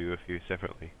 another interview with you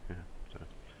separately. Yeah, so.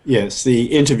 Yes, the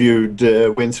interviewed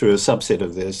went through a subset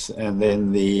of this, and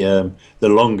then the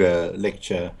longer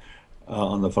lecture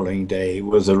on the following day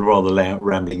was a rather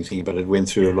rambling thing, but it went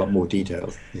through a lot more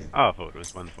details. Yeah. Oh, I thought it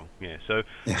was wonderful. Yeah. So,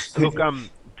 look,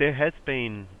 there has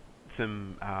been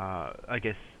some, I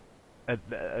guess,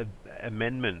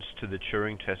 amendments to the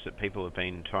Turing test that people have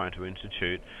been trying to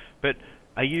institute. But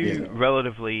are you Yeah.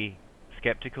 relatively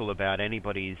skeptical about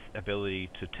anybody's ability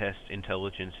to test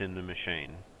intelligence in the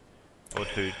machine, or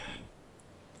to,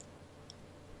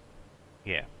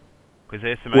 yeah? Because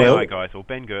there's some AI Well, guys, or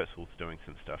Ben Goertzel's doing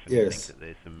some stuff, and he thinks yes. that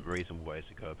there's some reasonable ways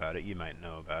to go about it. You might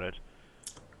know about it.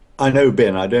 I know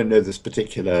Ben. I don't know this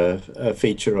particular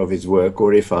feature of his work,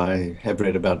 or if I have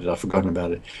read about it, I've forgotten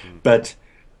about it. Mm. But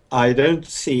I don't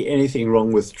see anything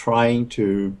wrong with trying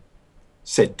to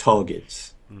set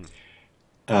targets, Mm.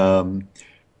 um,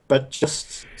 but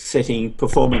just setting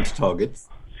performance targets,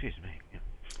 Excuse me. Yeah.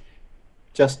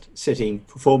 just setting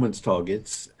performance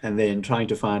targets, and then trying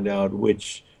to find out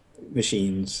which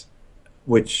machines,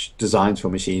 which designs for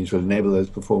machines will enable those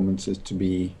performances to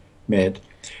be met,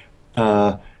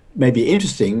 uh, may be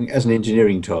interesting as an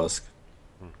engineering task.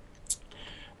 Mm.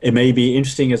 It may be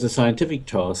interesting as a scientific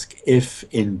task if,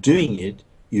 in doing it,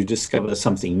 you discover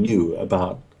something new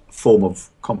about a form of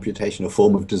computation, a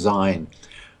form of design,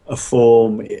 a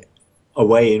form, a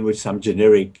way in which some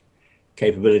generic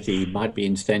capability might be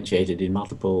instantiated in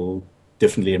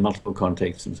differently in multiple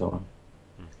contexts and so on.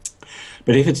 Mm.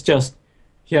 But if it's just,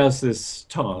 here's this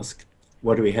task,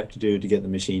 what do we have to do to get the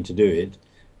machine to do it?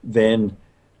 Then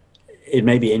it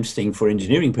may be interesting for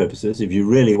engineering purposes. If you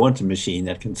really want a machine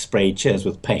that can spray chairs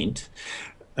with paint,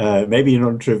 maybe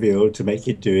non-trivial to make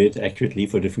it do it accurately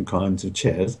for different kinds of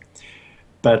chairs.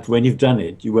 But when you've done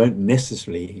it, you won't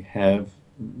necessarily have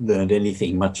learned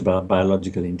anything much about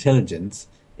biological intelligence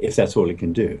if that's all it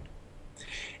can do.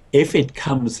 If it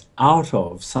comes out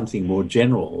of something more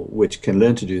general, which can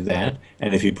learn to do that,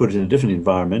 and if you put it in a different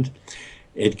environment,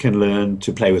 it can learn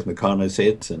to play with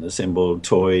mechanosets and assemble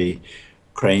toy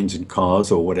cranes and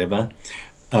cars or whatever,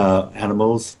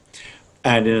 animals.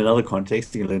 And in another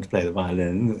context, you can learn to play the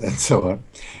violin and so on.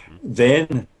 Mm-hmm.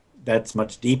 Then that's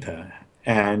much deeper.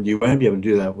 And you won't be able to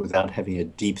do that without having a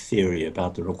deep theory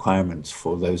about the requirements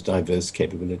for those diverse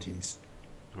capabilities.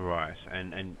 Right,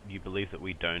 and you believe that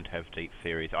we don't have deep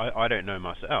theories. I don't know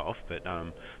myself, but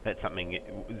that's something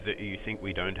that you think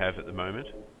we don't have at the moment.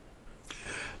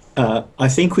 I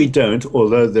think we don't,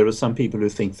 although there are some people who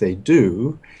think they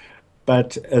do.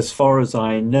 But as far as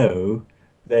I know,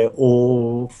 they're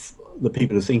all, the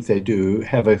people who think they do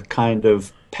have a kind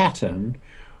of pattern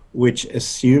which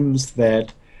assumes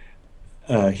that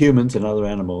humans and other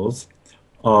animals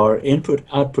are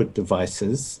input-output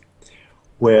devices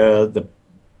where the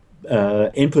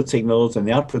input signals and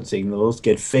the output signals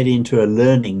get fed into a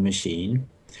learning machine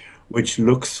which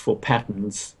looks for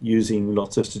patterns using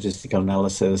lots of statistical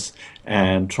analysis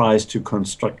and tries to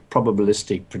construct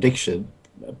probabilistic prediction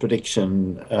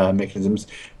mechanisms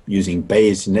using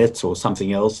Bayes nets or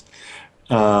something else,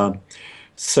 uh,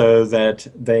 so that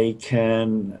they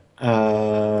can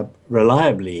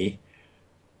reliably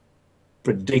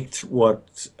predict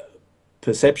what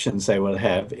perceptions they will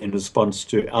have in response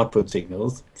to output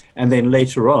signals. And then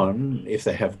later on, if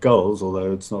they have goals,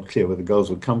 although it's not clear where the goals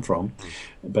would come from,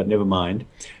 Mm. but never mind,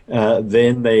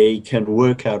 then they can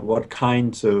work out what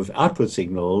kinds of output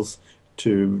signals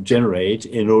to generate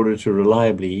in order to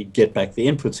reliably get back the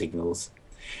input signals.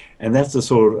 And that's the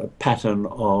sort of pattern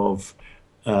of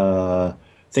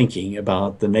thinking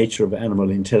about the nature of animal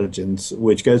intelligence,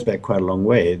 which goes back quite a long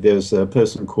way. There's a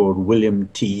person called William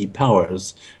T.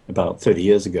 Powers about 30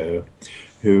 years ago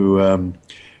who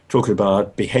talked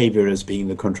about behavior as being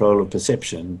the control of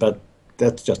perception, but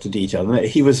that's just a detail. And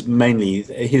he was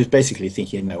basically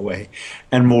thinking in that way.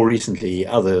 And more recently,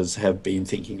 others have been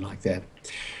thinking like that.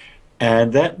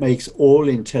 And that makes all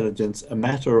intelligence a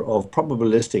matter of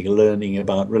probabilistic learning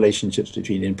about relationships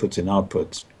between inputs and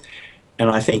outputs. And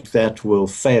I think that will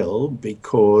fail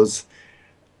because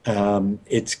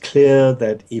it's clear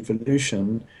that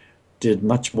evolution did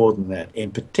much more than that.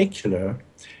 In particular,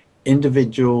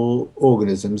 individual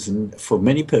organisms, and for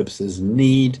many purposes,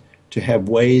 need to have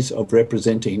ways of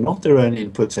representing not their own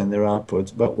inputs and their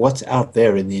outputs, but what's out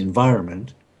there in the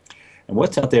environment and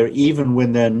what's out there even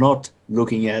when they're not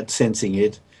looking at, sensing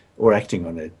it, or acting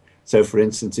on it. So, for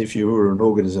instance, if you were an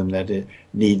organism that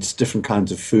needs different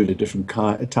kinds of food at different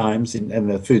times, and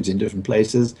the food's in different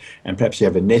places, and perhaps you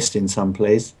have a nest in some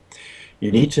place,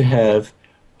 you need to have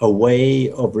a way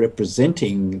of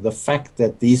representing the fact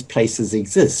that these places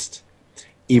exist,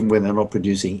 even when they're not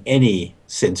producing any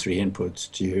sensory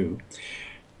inputs to you.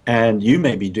 And you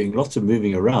may be doing lots of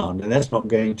moving around, and that's not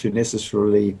going to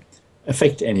necessarily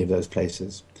affect any of those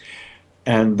places.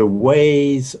 And the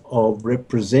ways of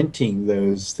representing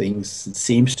those things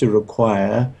seems to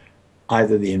require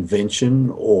either the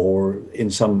invention or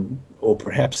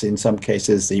perhaps in some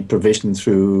cases the provision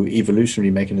through evolutionary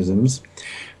mechanisms,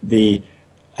 the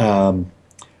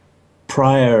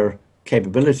prior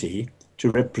capability to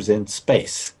represent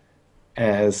space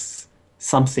as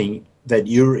something that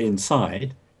you're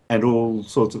inside and all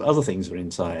sorts of other things are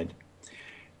inside.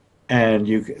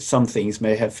 And some things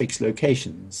may have fixed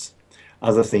locations.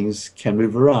 Other things can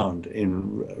move around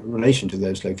in relation to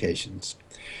those locations.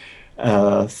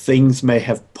 Things may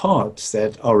have parts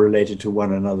that are related to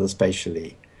one another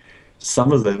spatially.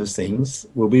 Some of those things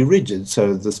will be rigid,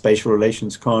 so the spatial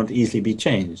relations can't easily be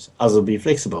changed. Others will be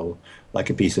flexible, like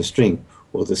a piece of string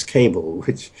or this cable,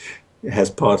 which has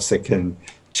parts that can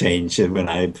change when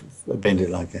I bend it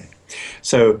like that.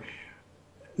 So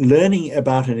learning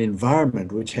about an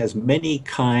environment which has many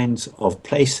kinds of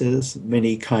places,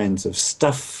 many kinds of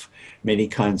stuff, many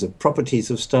kinds of properties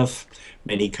of stuff,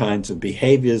 many kinds of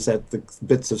behaviors that the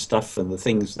bits of stuff and the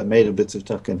things that are made of bits of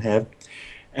stuff can have,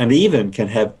 and even can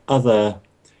have other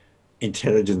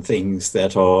intelligent things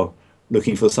that are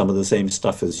looking for some of the same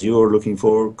stuff as you're looking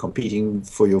for, competing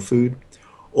for your food,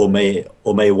 or may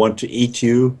want to eat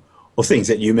you, or things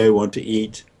that you may want to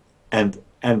eat, and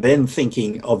then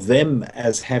thinking of them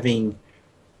as having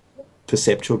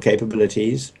perceptual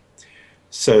capabilities,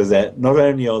 so that not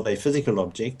only are they physical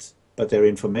objects, but they're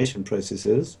information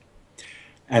processes.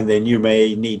 And then you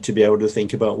may need to be able to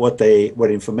think about what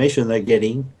information they're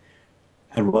getting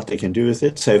and what they can do with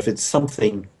it. So if it's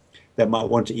something that might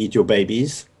want to eat your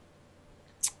babies,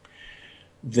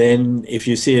 then if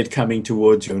you see it coming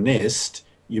towards your nest,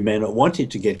 you may not want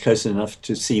it to get close enough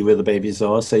to see where the babies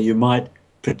are. So you might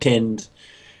pretend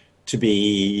to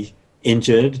be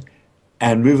injured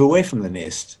and move away from the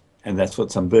nest. And that's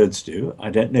what some birds do. I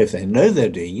don't know if they know they're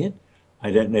doing it.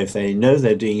 I don't know if they know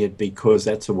they're doing it because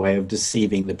that's a way of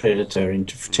deceiving the predator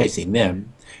into chasing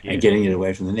them and getting it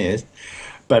away from the nest.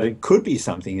 But it could be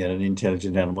something that an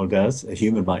intelligent animal does. A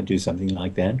human might do something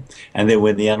like that. And then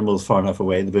when the animal's far enough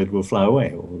away, the bird will fly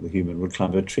away, or the human will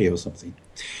climb a tree or something.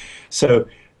 So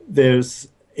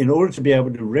in order to be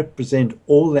able to represent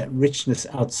all that richness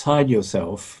outside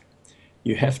yourself,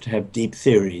 you have to have deep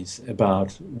theories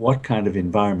about what kind of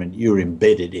environment you're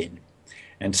embedded in.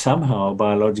 And somehow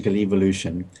biological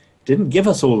evolution didn't give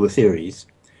us all the theories,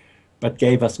 but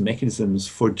gave us mechanisms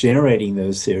for generating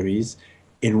those theories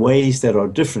in ways that are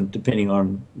different depending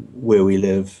on where we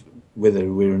live, whether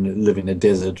live in a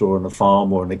desert or on a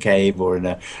farm or in a cave or in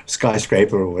a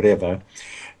skyscraper or whatever.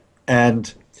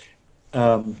 And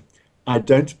I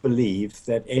don't believe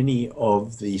that any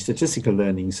of the statistical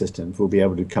learning systems will be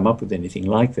able to come up with anything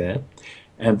like that.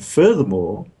 And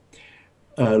furthermore,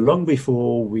 long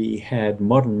before we had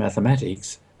modern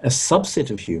mathematics, a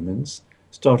subset of humans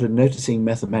started noticing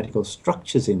mathematical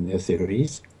structures in their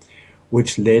theories,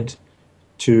 which led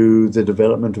to the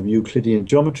development of Euclidean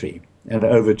geometry. And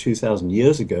over 2,000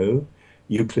 years ago,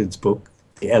 Euclid's book,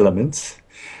 The Elements,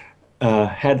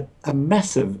 had a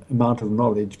massive amount of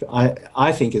knowledge.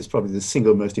 I think it's probably the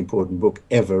single most important book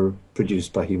ever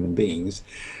produced by human beings.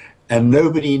 And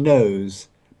nobody knows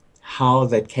how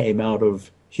that came out of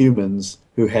humans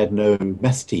who had no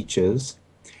math teachers,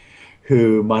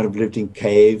 who might have lived in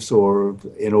caves or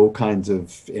in all kinds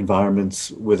of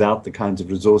environments without the kinds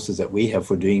of resources that we have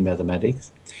for doing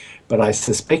mathematics. But I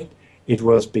suspect it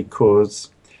was because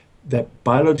that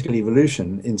biological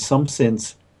evolution, in some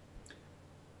sense,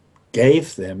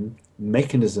 gave them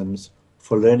mechanisms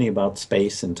for learning about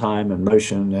space and time and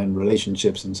motion and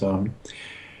relationships and so on.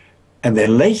 And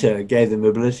then later gave them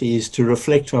abilities to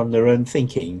reflect on their own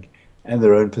thinking and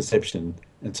their own perception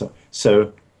and so on.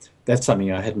 So that's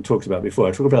something I hadn't talked about before.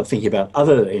 I talk about thinking about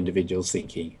other individuals'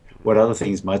 thinking, what other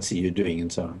things might see you doing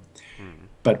and so on.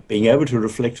 But being able to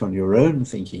reflect on your own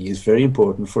thinking is very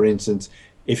important. For instance,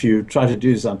 if you try to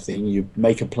do something, you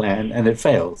make a plan and it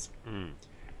fails. Mm,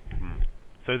 mm.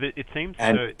 So it seems as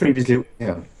And though, previously,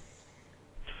 yeah,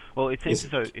 well, it seems yes,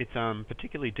 as though it's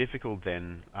particularly difficult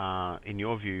then, in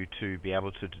your view, to be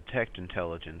able to detect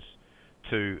intelligence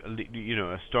to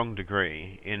a strong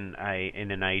degree in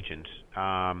an agent,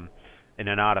 in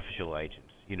an artificial agent.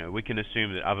 We can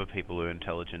assume that other people are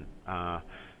intelligent,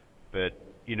 but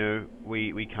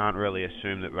we can't really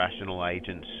assume that rational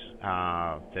agents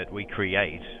that we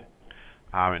create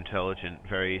are intelligent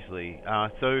very easily.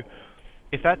 So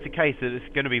if that's the case, then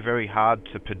it's going to be very hard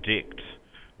to predict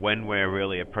when we're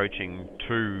really approaching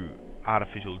true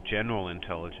artificial general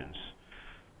intelligence.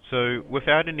 So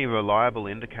without any reliable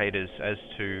indicators as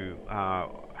to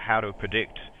how to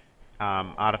predict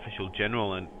artificial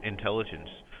general intelligence,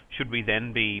 should we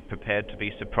then be prepared to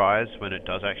be surprised when it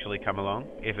does actually come along,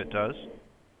 if it does?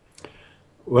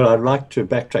 well, I'd like to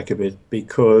backtrack a bit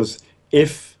because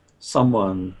if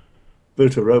someone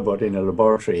built a robot in a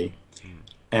laboratory Mm.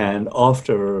 and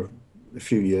after a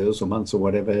few years or months or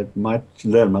whatever, it might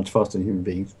learn much faster than human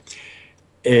beings.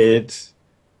 It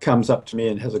comes up to me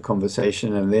and has a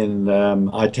conversation, and then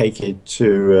I take it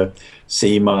to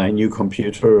see my new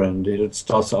computer, and it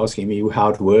starts asking me how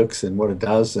it works and what it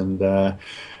does, and I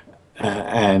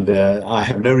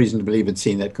have no reason to believe it's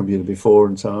seen that computer before,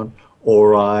 and so on.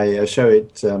 Or I show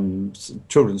it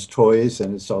children's toys,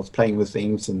 and it starts playing with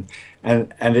things, and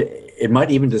it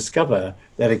might even discover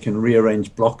that it can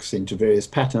rearrange blocks into various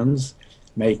patterns,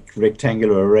 make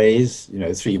rectangular arrays,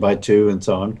 3 by 2, and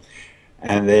so on.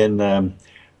 And then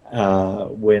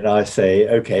when I say,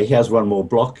 okay, here's one more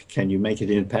block, can you make it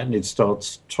in a pattern? It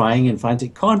starts trying and finds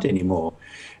it can't anymore.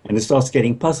 And it starts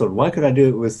getting puzzled. Why could I do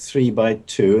it with 3 by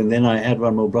 2? And then I add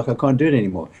one more block, I can't do it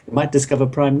anymore. It might discover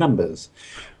prime numbers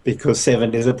because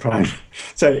 7 is a prime.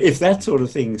 So if that sort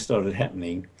of thing started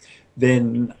happening,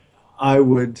 then I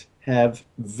would have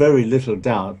very little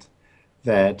doubt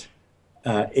that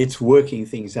it's working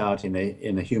things out in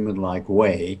a human-like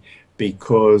way,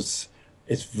 because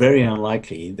it's very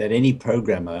unlikely that any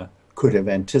programmer could have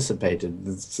anticipated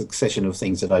the succession of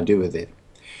things that I do with it.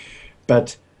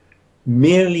 But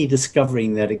merely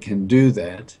discovering that it can do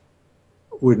that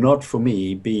would not, for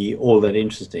me, be all that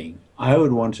interesting. I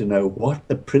would want to know what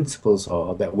the principles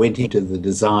are that went into the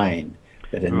design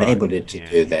that Right. enabled it to Yeah.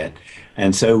 do that.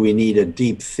 And so we need a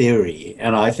deep theory.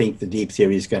 And I think the deep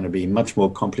theory is going to be much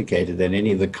more complicated than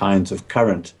any of the kinds of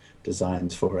current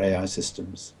designs for AI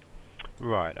systems.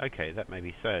 Right. Okay. That may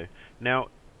be so. Now,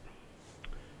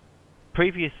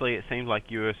 previously, it seemed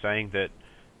like you were saying that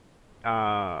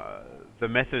the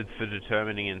methods for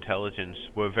determining intelligence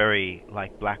were very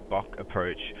like black box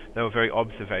approach. They were very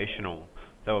observational.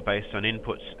 They were based on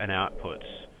inputs and outputs,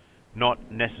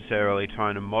 not necessarily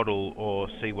trying to model or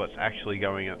see what's actually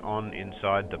going on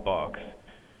inside the box.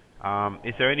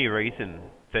 Is there any reason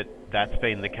that that's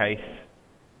been the case?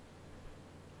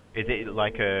 Is it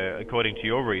like according to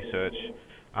your research,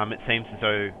 it seems as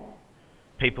though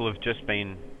people have just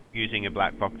been using a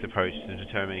black box approach to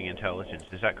determining intelligence.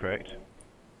 Is that correct?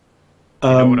 Do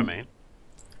you know what I Um, mean?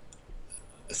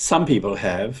 some people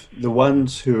have. The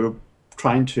ones who are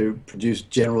trying to produce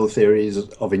general theories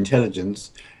of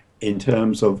intelligence in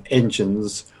terms of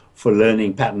engines for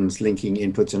learning patterns linking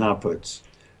inputs and outputs.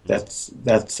 Mm.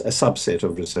 That's a subset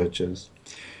of researchers.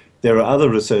 There are other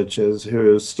researchers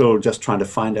who are still just trying to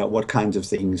find out what kinds of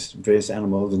things various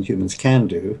animals and humans can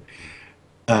do,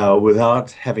 Mm.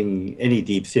 without having any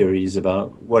deep theories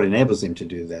about what enables them to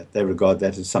do that. They regard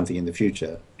that as something in the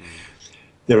future. Mm.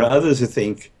 There are others who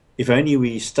think if only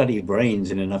we study brains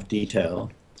in enough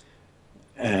detail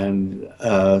and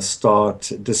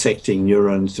start dissecting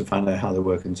neurons to find out how they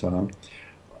work and so on,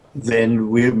 then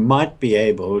we might be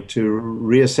able to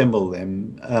reassemble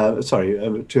them,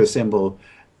 to assemble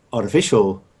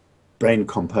artificial brain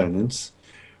components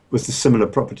with the similar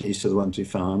properties to the ones we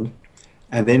found.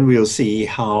 And then we'll see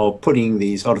how putting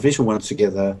these artificial ones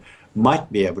together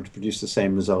might be able to produce the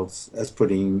same results as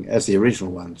the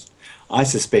original ones. I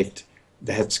suspect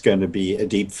that's going to be a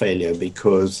deep failure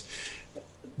because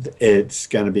it's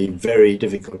going to be very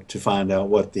difficult to find out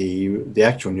what the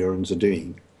actual neurons are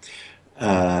doing.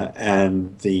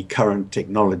 And the current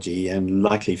technology and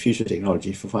likely future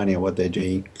technology for finding out what they're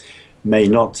doing may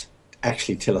not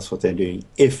actually tell us what they're doing,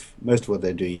 if most of what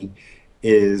they're doing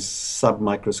is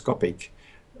submicroscopic,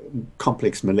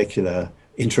 complex molecular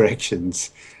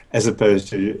interactions, as opposed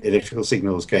to electrical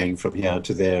signals going from here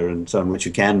to there and so on, which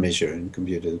you can measure in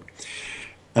computers.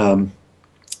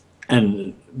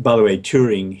 And by the way,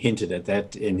 Turing hinted at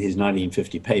that in his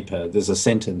 1950 paper. There's a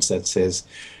sentence that says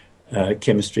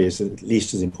chemistry is at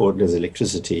least as important as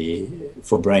electricity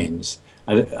for brains.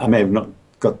 I may have not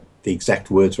got the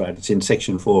exact words right. It's in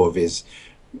section 4 of his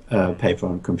paper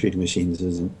on computing machines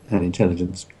and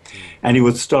intelligence. Mm. And he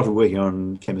was started working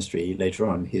on chemistry later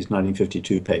on. His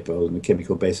 1952 paper on the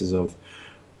chemical basis of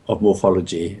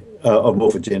morphology, of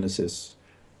morphogenesis,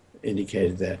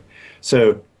 indicated that.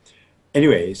 So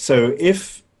anyway, so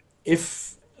if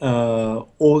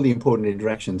all the important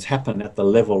interactions happen at the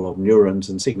level of neurons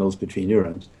and signals between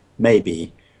neurons,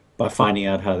 maybe by finding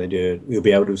out how they do it, we'll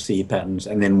be able to see patterns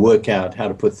and then work out how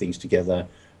to put things together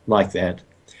like that.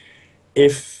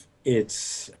 If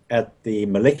it's at the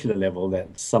molecular level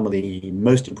that some of the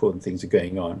most important things are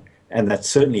going on, and that's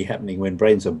certainly happening when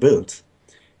brains are built,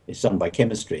 it's done by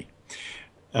chemistry.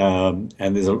 And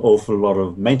there's an awful lot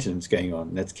of maintenance going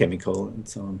on. That's chemical and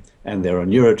so on. And there are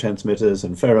neurotransmitters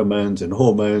and pheromones and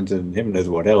hormones and heaven knows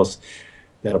what else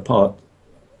that are part.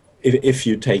 If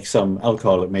you take some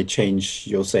alcohol, it may change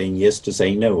your saying yes to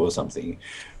saying no or something,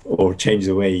 or change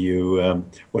the way you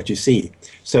what you see.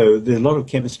 So there's a lot of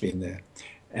chemistry in there.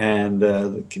 And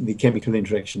the chemical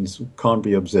interactions can't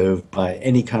be observed by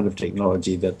any kind of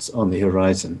technology that's on the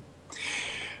horizon.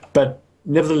 But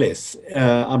nevertheless,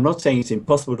 I'm not saying it's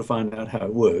impossible to find out how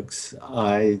it works.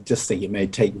 I just think it may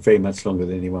take very much longer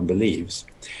than anyone believes.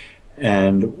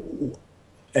 And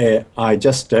I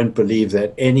just don't believe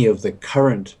that any of the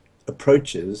current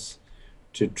approaches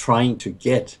to trying to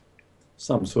get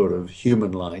some sort of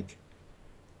human-like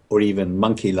or even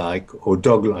monkey-like or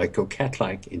dog-like or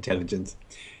cat-like intelligence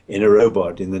in a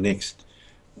robot in the next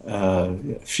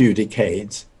few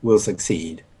decades will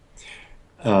succeed.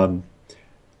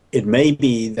 It may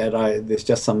be that there's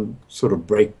just some sort of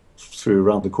breakthrough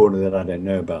around the corner that I don't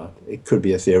know about. It could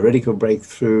be a theoretical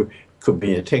breakthrough, could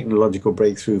be a technological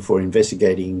breakthrough for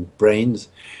investigating brains.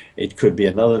 It could be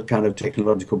another kind of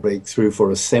technological breakthrough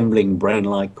for assembling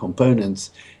brain-like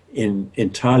components in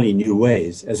entirely new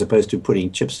ways, as opposed to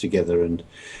putting chips together and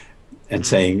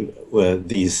saying, well,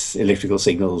 these electrical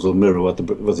signals will mirror what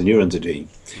the neurons are doing,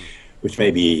 which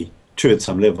may be true at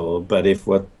some level, but if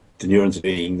what the neurons are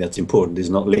doing that's important is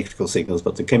not electrical signals,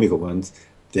 but the chemical ones,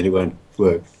 then it won't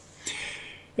work.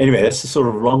 Anyway, that's a sort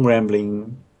of long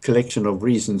rambling collection of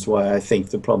reasons why I think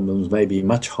the problems may be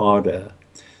much harder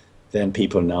than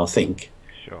people now think.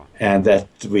 Sure. And that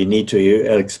we need to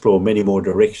explore many more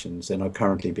directions than are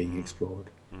currently being explored.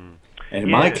 Mm. And in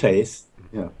Yeah. my case,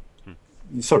 yeah.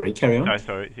 Sorry, carry on. No,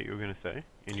 sorry, what you were going to say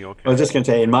in your I was case. just going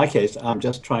to say, in my case, I'm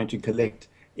just trying to collect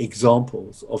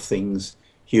examples of things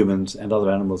humans and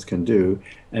other animals can do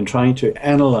and trying to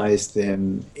analyze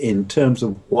them in terms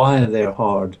of why they're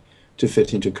hard to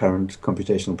fit into current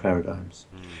computational paradigms.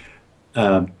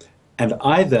 Um, and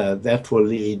either that will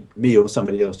lead me or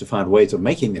somebody else to find ways of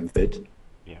making them fit,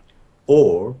 Yeah.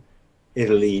 or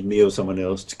it'll lead me or someone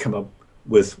else to come up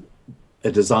with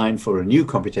a design for a new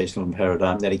computational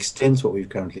paradigm that extends what we've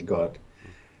currently got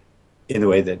in a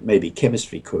way that maybe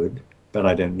chemistry could, but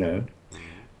I don't know.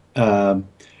 Um,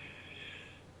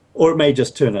 or it may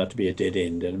just turn out to be a dead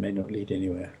end and it may not lead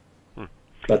anywhere. Hmm.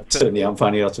 But So, certainly I'm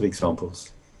finding lots of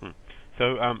examples.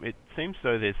 so it seems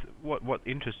though there's what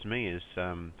interests me is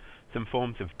some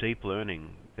forms of deep learning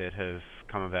that have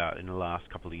come about in the last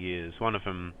couple of years. One of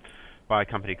them by a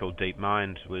company called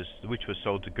DeepMind which was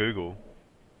sold to Google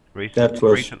That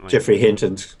was recently. Jeffrey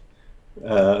Hinton's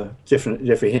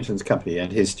company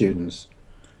and his students.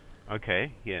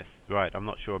 Okay, yes, right. I'm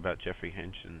not sure about Jeffrey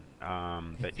Henson,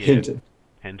 but yeah, Hinton.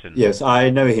 Henton. Yes, I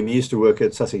know him. He used to work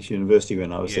at Sussex University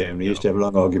when I was there, Yeah, and we yeah. used to have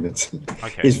long arguments.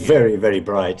 Okay, He's yeah, very, very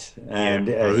bright, yeah, and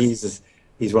right.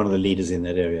 he's one of the leaders in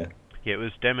that area. Yeah, it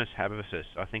was Demis Habbousis.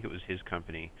 I think it was his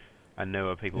company. And there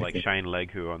were people like Okay. Shane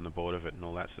Legg who were on the board of it and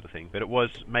all that sort of thing. But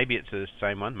maybe it's the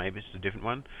same one, maybe it's a different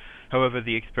one. However,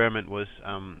 the experiment was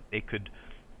it could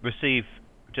receive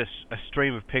just a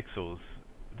stream of pixels,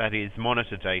 that is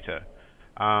monitor data,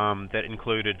 that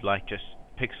included like just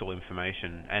pixel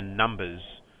information and numbers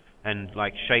and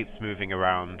like shapes moving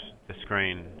around the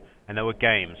screen. And there were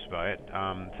games, right?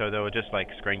 So they were just like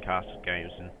screencast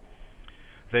games. And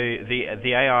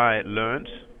the AI learnt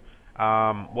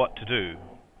what to do.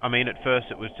 I mean, at first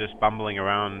it was just bumbling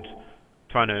around,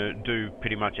 trying to do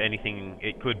pretty much anything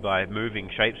it could by moving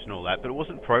shapes and all that, but it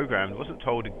wasn't programmed, it wasn't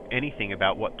told anything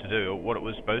about what to do or what it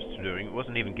was supposed to be doing. It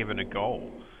wasn't even given a goal,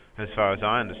 as far as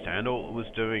I understand. All it was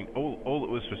doing, all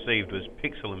it was received was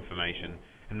pixel information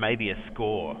and maybe a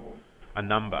score, a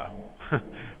number,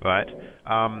 right?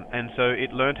 And so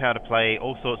it learned how to play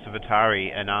all sorts of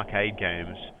Atari and arcade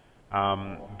games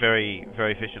very,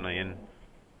 very efficiently, and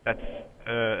that's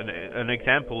an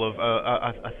example of,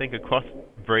 I think, a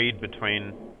cross-breed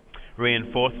between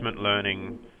reinforcement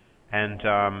learning and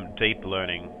deep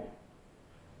learning.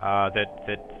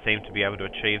 that seem to be able to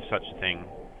achieve such a thing.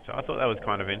 So I thought that was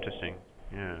kind of interesting.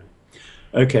 Yeah.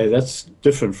 Okay, that's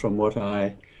different from what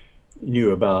I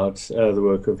knew about the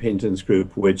work of Hinton's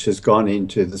group, which has gone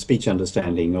into the speech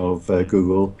understanding of Mm.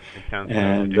 Google It sounds like a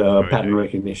and different pattern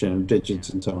project. recognition of digits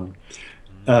Yeah. and so on.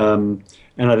 Mm.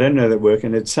 And I don't know that work,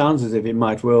 and it sounds as if it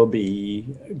might well be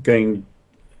going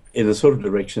in the sort of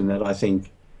direction that I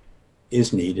think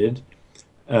is needed.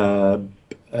 Uh,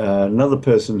 Another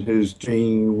person who's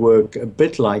doing work a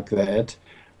bit like that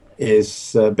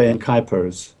is Ben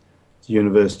Kuipers, the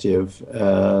University of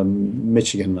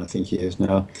Michigan, I think he is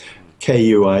now,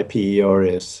 Mm.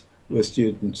 Kuipers, with Mm.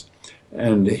 students.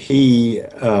 And he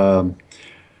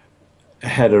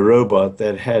had a robot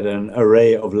that had an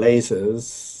array of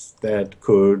lasers that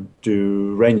could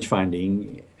do range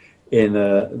finding in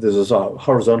there's a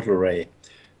horizontal array.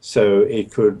 So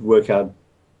it could work out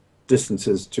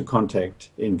distances to contact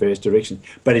in various directions.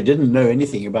 But it didn't know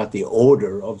anything about the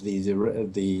order of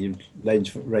the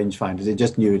range finders. It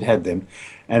just knew it had them,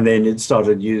 and then it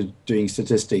started doing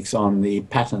statistics on the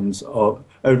patterns of.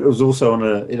 Oh, it was also on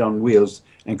it on wheels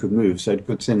and could move, so it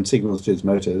could send signals to its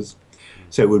motors, Mm.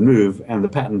 so it would move, and the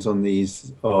patterns on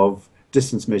these of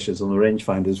distance measures on the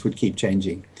rangefinders would keep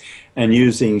changing, and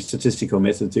using statistical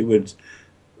methods,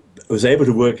 was able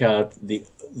to work out the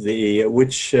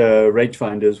which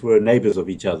rangefinders were neighbors of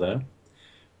each other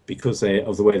because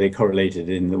of the way they correlated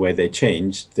in the way they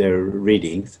changed their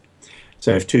readings.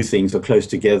 So if two things are close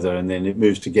together and then it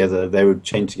moves together, they would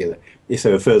change together. If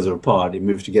they were further apart, it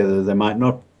moved together, they might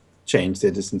not change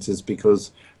their distances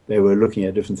because they were looking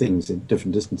at different things in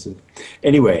different distances.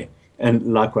 Anyway,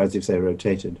 and likewise if they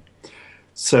rotated.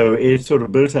 So it sort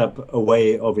of built up a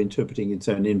way of interpreting its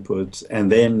own inputs,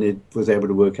 and then it was able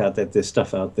to work out that there's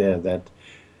stuff out there that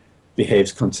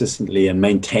behaves consistently and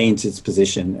maintains its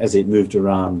position as it moved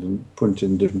around and pointed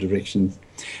in different directions.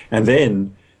 And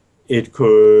then it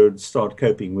could start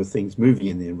coping with things moving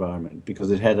in the environment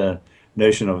because it had a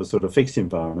notion of a sort of fixed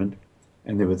environment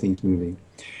and there were things moving.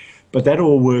 But that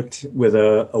all worked with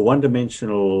a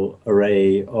one-dimensional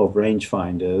array of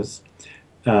rangefinders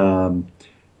um,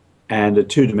 and a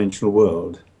two-dimensional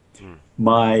world. Mm.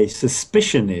 My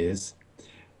suspicion is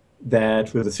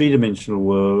that with a three-dimensional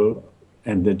world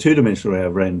and a two-dimensional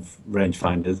array of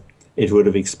rangefinders, it would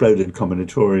have exploded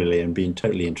combinatorially and been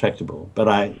totally intractable.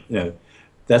 But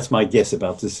that's my guess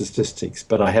about the statistics.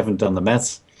 But I haven't done the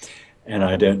maths, and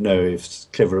I don't know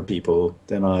if cleverer people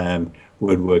than I am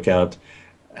would work out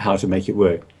how to make it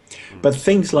work. Mm. But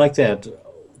things like that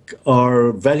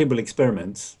are valuable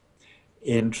experiments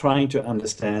in trying to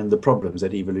understand the problems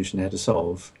that evolution had to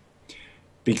solve,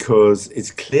 because it's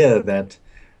clear that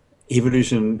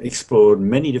evolution explored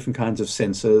many different kinds of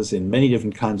sensors in many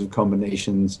different kinds of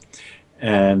combinations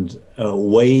and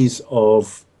ways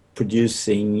of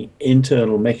producing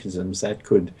internal mechanisms that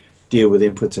could deal with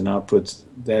inputs and outputs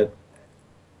that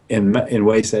in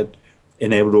ways that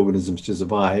enabled organisms to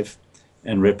survive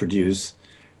and reproduce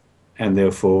and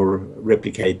therefore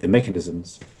replicate the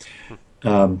mechanisms.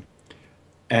 Um,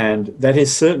 and that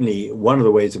is certainly one of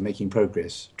the ways of making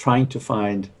progress, trying to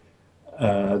find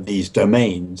these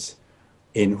domains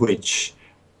in which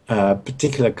a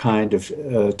particular kind of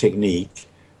technique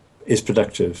is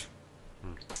productive.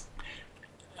 Mm.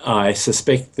 I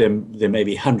suspect there may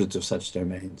be hundreds of such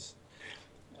domains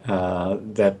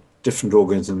that different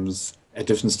organisms at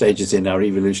different stages in our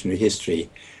evolutionary history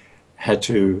had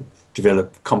to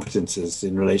develop competences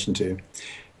in relation to.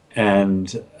 And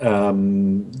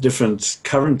different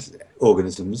current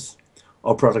organisms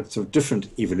are products of different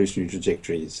evolutionary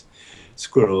trajectories.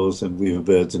 Squirrels and weaver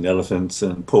birds and elephants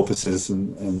and porpoises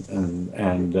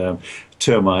and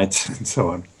termites and so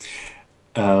on.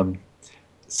 Um,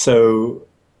 so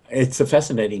it's a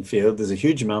fascinating field. There's a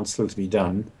huge amount still to be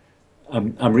done.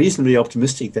 I'm reasonably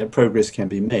optimistic that progress can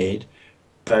be made,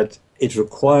 but it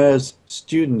requires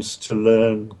students to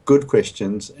learn good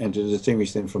questions and to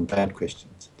distinguish them from bad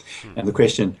questions. Mm. And the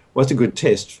question, what's a good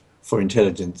test for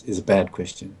intelligence, is a bad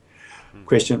question. Mm.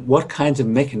 Question, what kinds of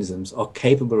mechanisms are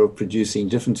capable of producing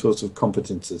different sorts of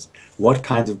competences? What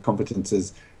kinds of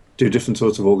competences do different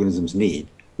sorts of organisms need?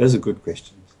 Those are good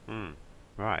questions. Mm.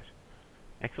 Right.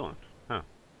 Excellent. Huh.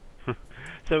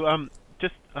 So,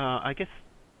 just I guess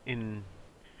in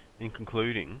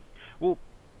concluding, well,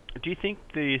 do you think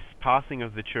this passing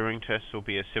of the Turing test will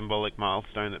be a symbolic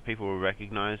milestone that people will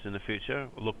recognize in the future,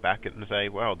 or look back at and say,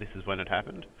 "Wow, this is when it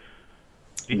happened"?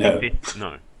 Do you No. think this?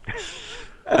 No.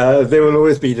 There will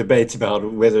always be debates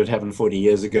about whether it happened 40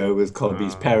 years ago with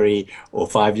Colby's Uh, parry or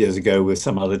 5 years ago with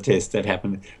some other test that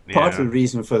happened. Part of yeah. the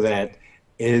reason for that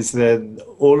is that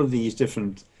all of these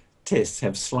different tests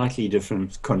have slightly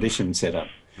different conditions set up.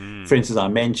 For Mm. instance, I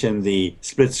mentioned the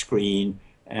split screen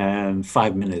and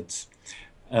 5 minutes.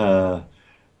 Uh,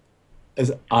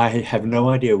 as I have no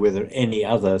idea whether any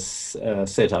other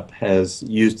setup has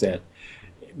used that,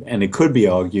 and it could be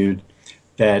argued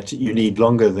that you need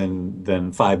longer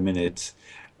than 5 minutes,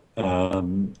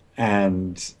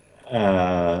 and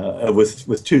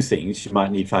with two things, you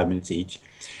might need 5 minutes each,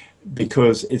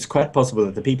 because it's quite possible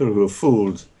that the people who are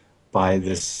fooled by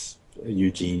this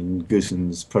Eugene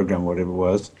Goosman's program, whatever it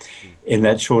was, Mm. in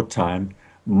that short time,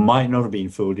 might not have been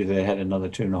fooled if they had another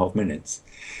 2.5 minutes.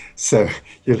 So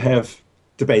you'll have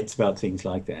debates about things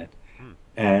like that. Mm.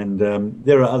 And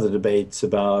there are other debates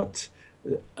about,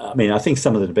 I mean, I think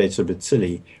some of the debates are a bit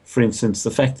silly. For instance,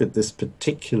 the fact that this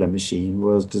particular machine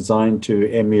was designed to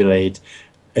emulate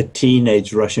a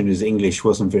teenage Russian whose English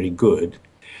wasn't very good.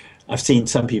 I've seen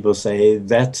some people say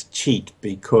that's cheat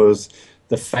because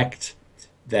the fact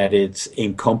that its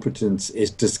incompetence is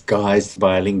disguised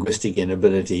by a linguistic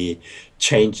inability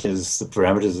changes the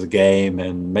parameters of the game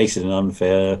and makes it an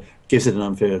unfair, gives it an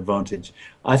unfair advantage.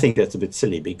 I think that's a bit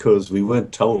silly because we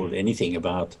weren't told anything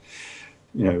about,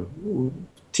 you know,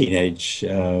 teenage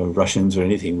Russians or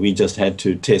anything. We just had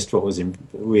to test what was in,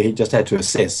 we just had to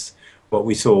assess what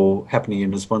we saw happening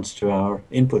in response to our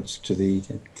inputs to the,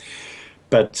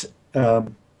 but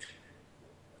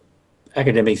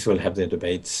academics will have their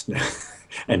debates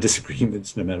and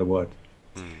disagreements no matter what.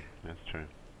 Mm. That's true.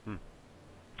 Mm.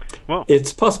 Well,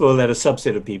 It's possible that a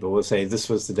subset of people will say this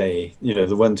was the day, you know,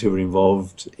 the ones who were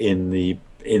involved in the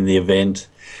event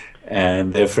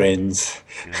and their friends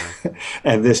yeah.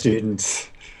 and their students.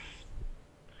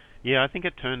 Yeah, I think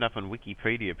it turned up on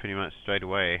Wikipedia pretty much straight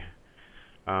away.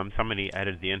 Somebody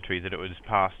added the entry that it was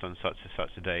passed on such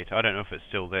a date. I don't know if it's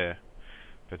still there,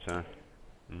 but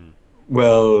mm.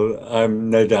 Well,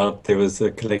 no doubt there was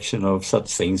a collection of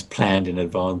such things planned in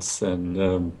advance and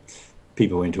Mm.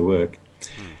 people went to work.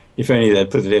 Mm. If only they'd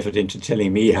put the effort into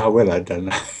telling me how well I'd done.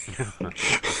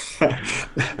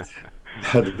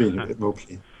 I'd have been a bit more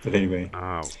pleased. But anyway,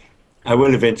 Oh, I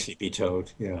will eventually be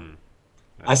told. Yeah. mm.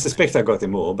 I That's funny. suspect I got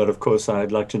them all, but of course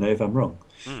I'd like to know if I'm wrong.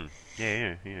 Mm.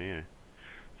 Yeah.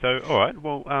 So, all right.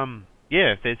 Well,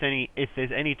 yeah. If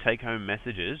there's any take-home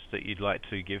messages that you'd like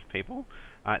to give people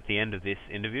at the end of this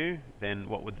interview, then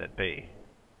what would that be?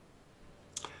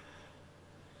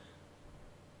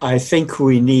 I think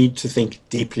we need to think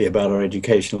deeply about our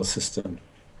educational system.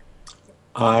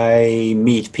 I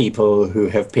meet people who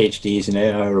have PhDs in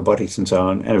AI, robotics, and so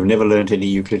on, and have never learned any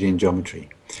Euclidean geometry.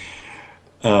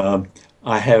 Um,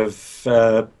 I have,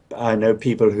 I know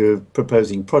people who are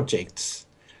proposing projects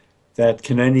that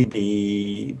can only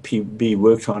be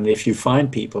worked on if you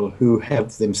find people who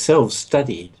have themselves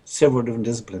studied several different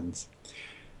disciplines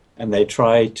and they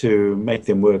try to make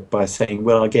them work by saying,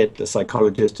 well, I'll get a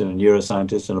psychologist and a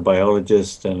neuroscientist and a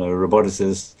biologist and a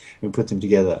roboticist and put them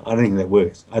together. I don't think that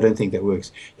works. I don't think that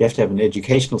works. You have to have an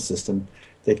educational system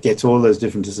that gets all those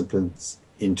different disciplines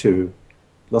into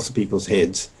lots of people's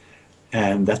heads,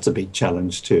 and that's a big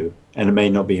challenge too. And it may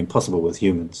not be impossible with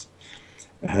humans.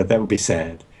 That would be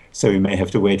sad. So we may have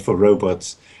to wait for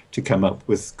robots to come up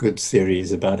with good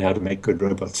theories about how to make good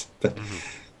robots. But Hmm.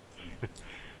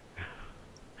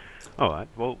 All right.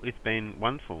 Well, it's been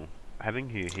wonderful having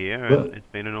you here, and well, it's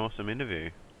been an awesome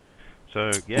interview. So,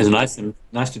 it was yeah,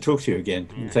 nice to talk to you again.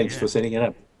 And thanks yeah. for setting it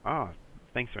up. Ah,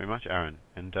 thanks very much, Aaron.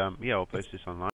 And yeah, I'll post this online.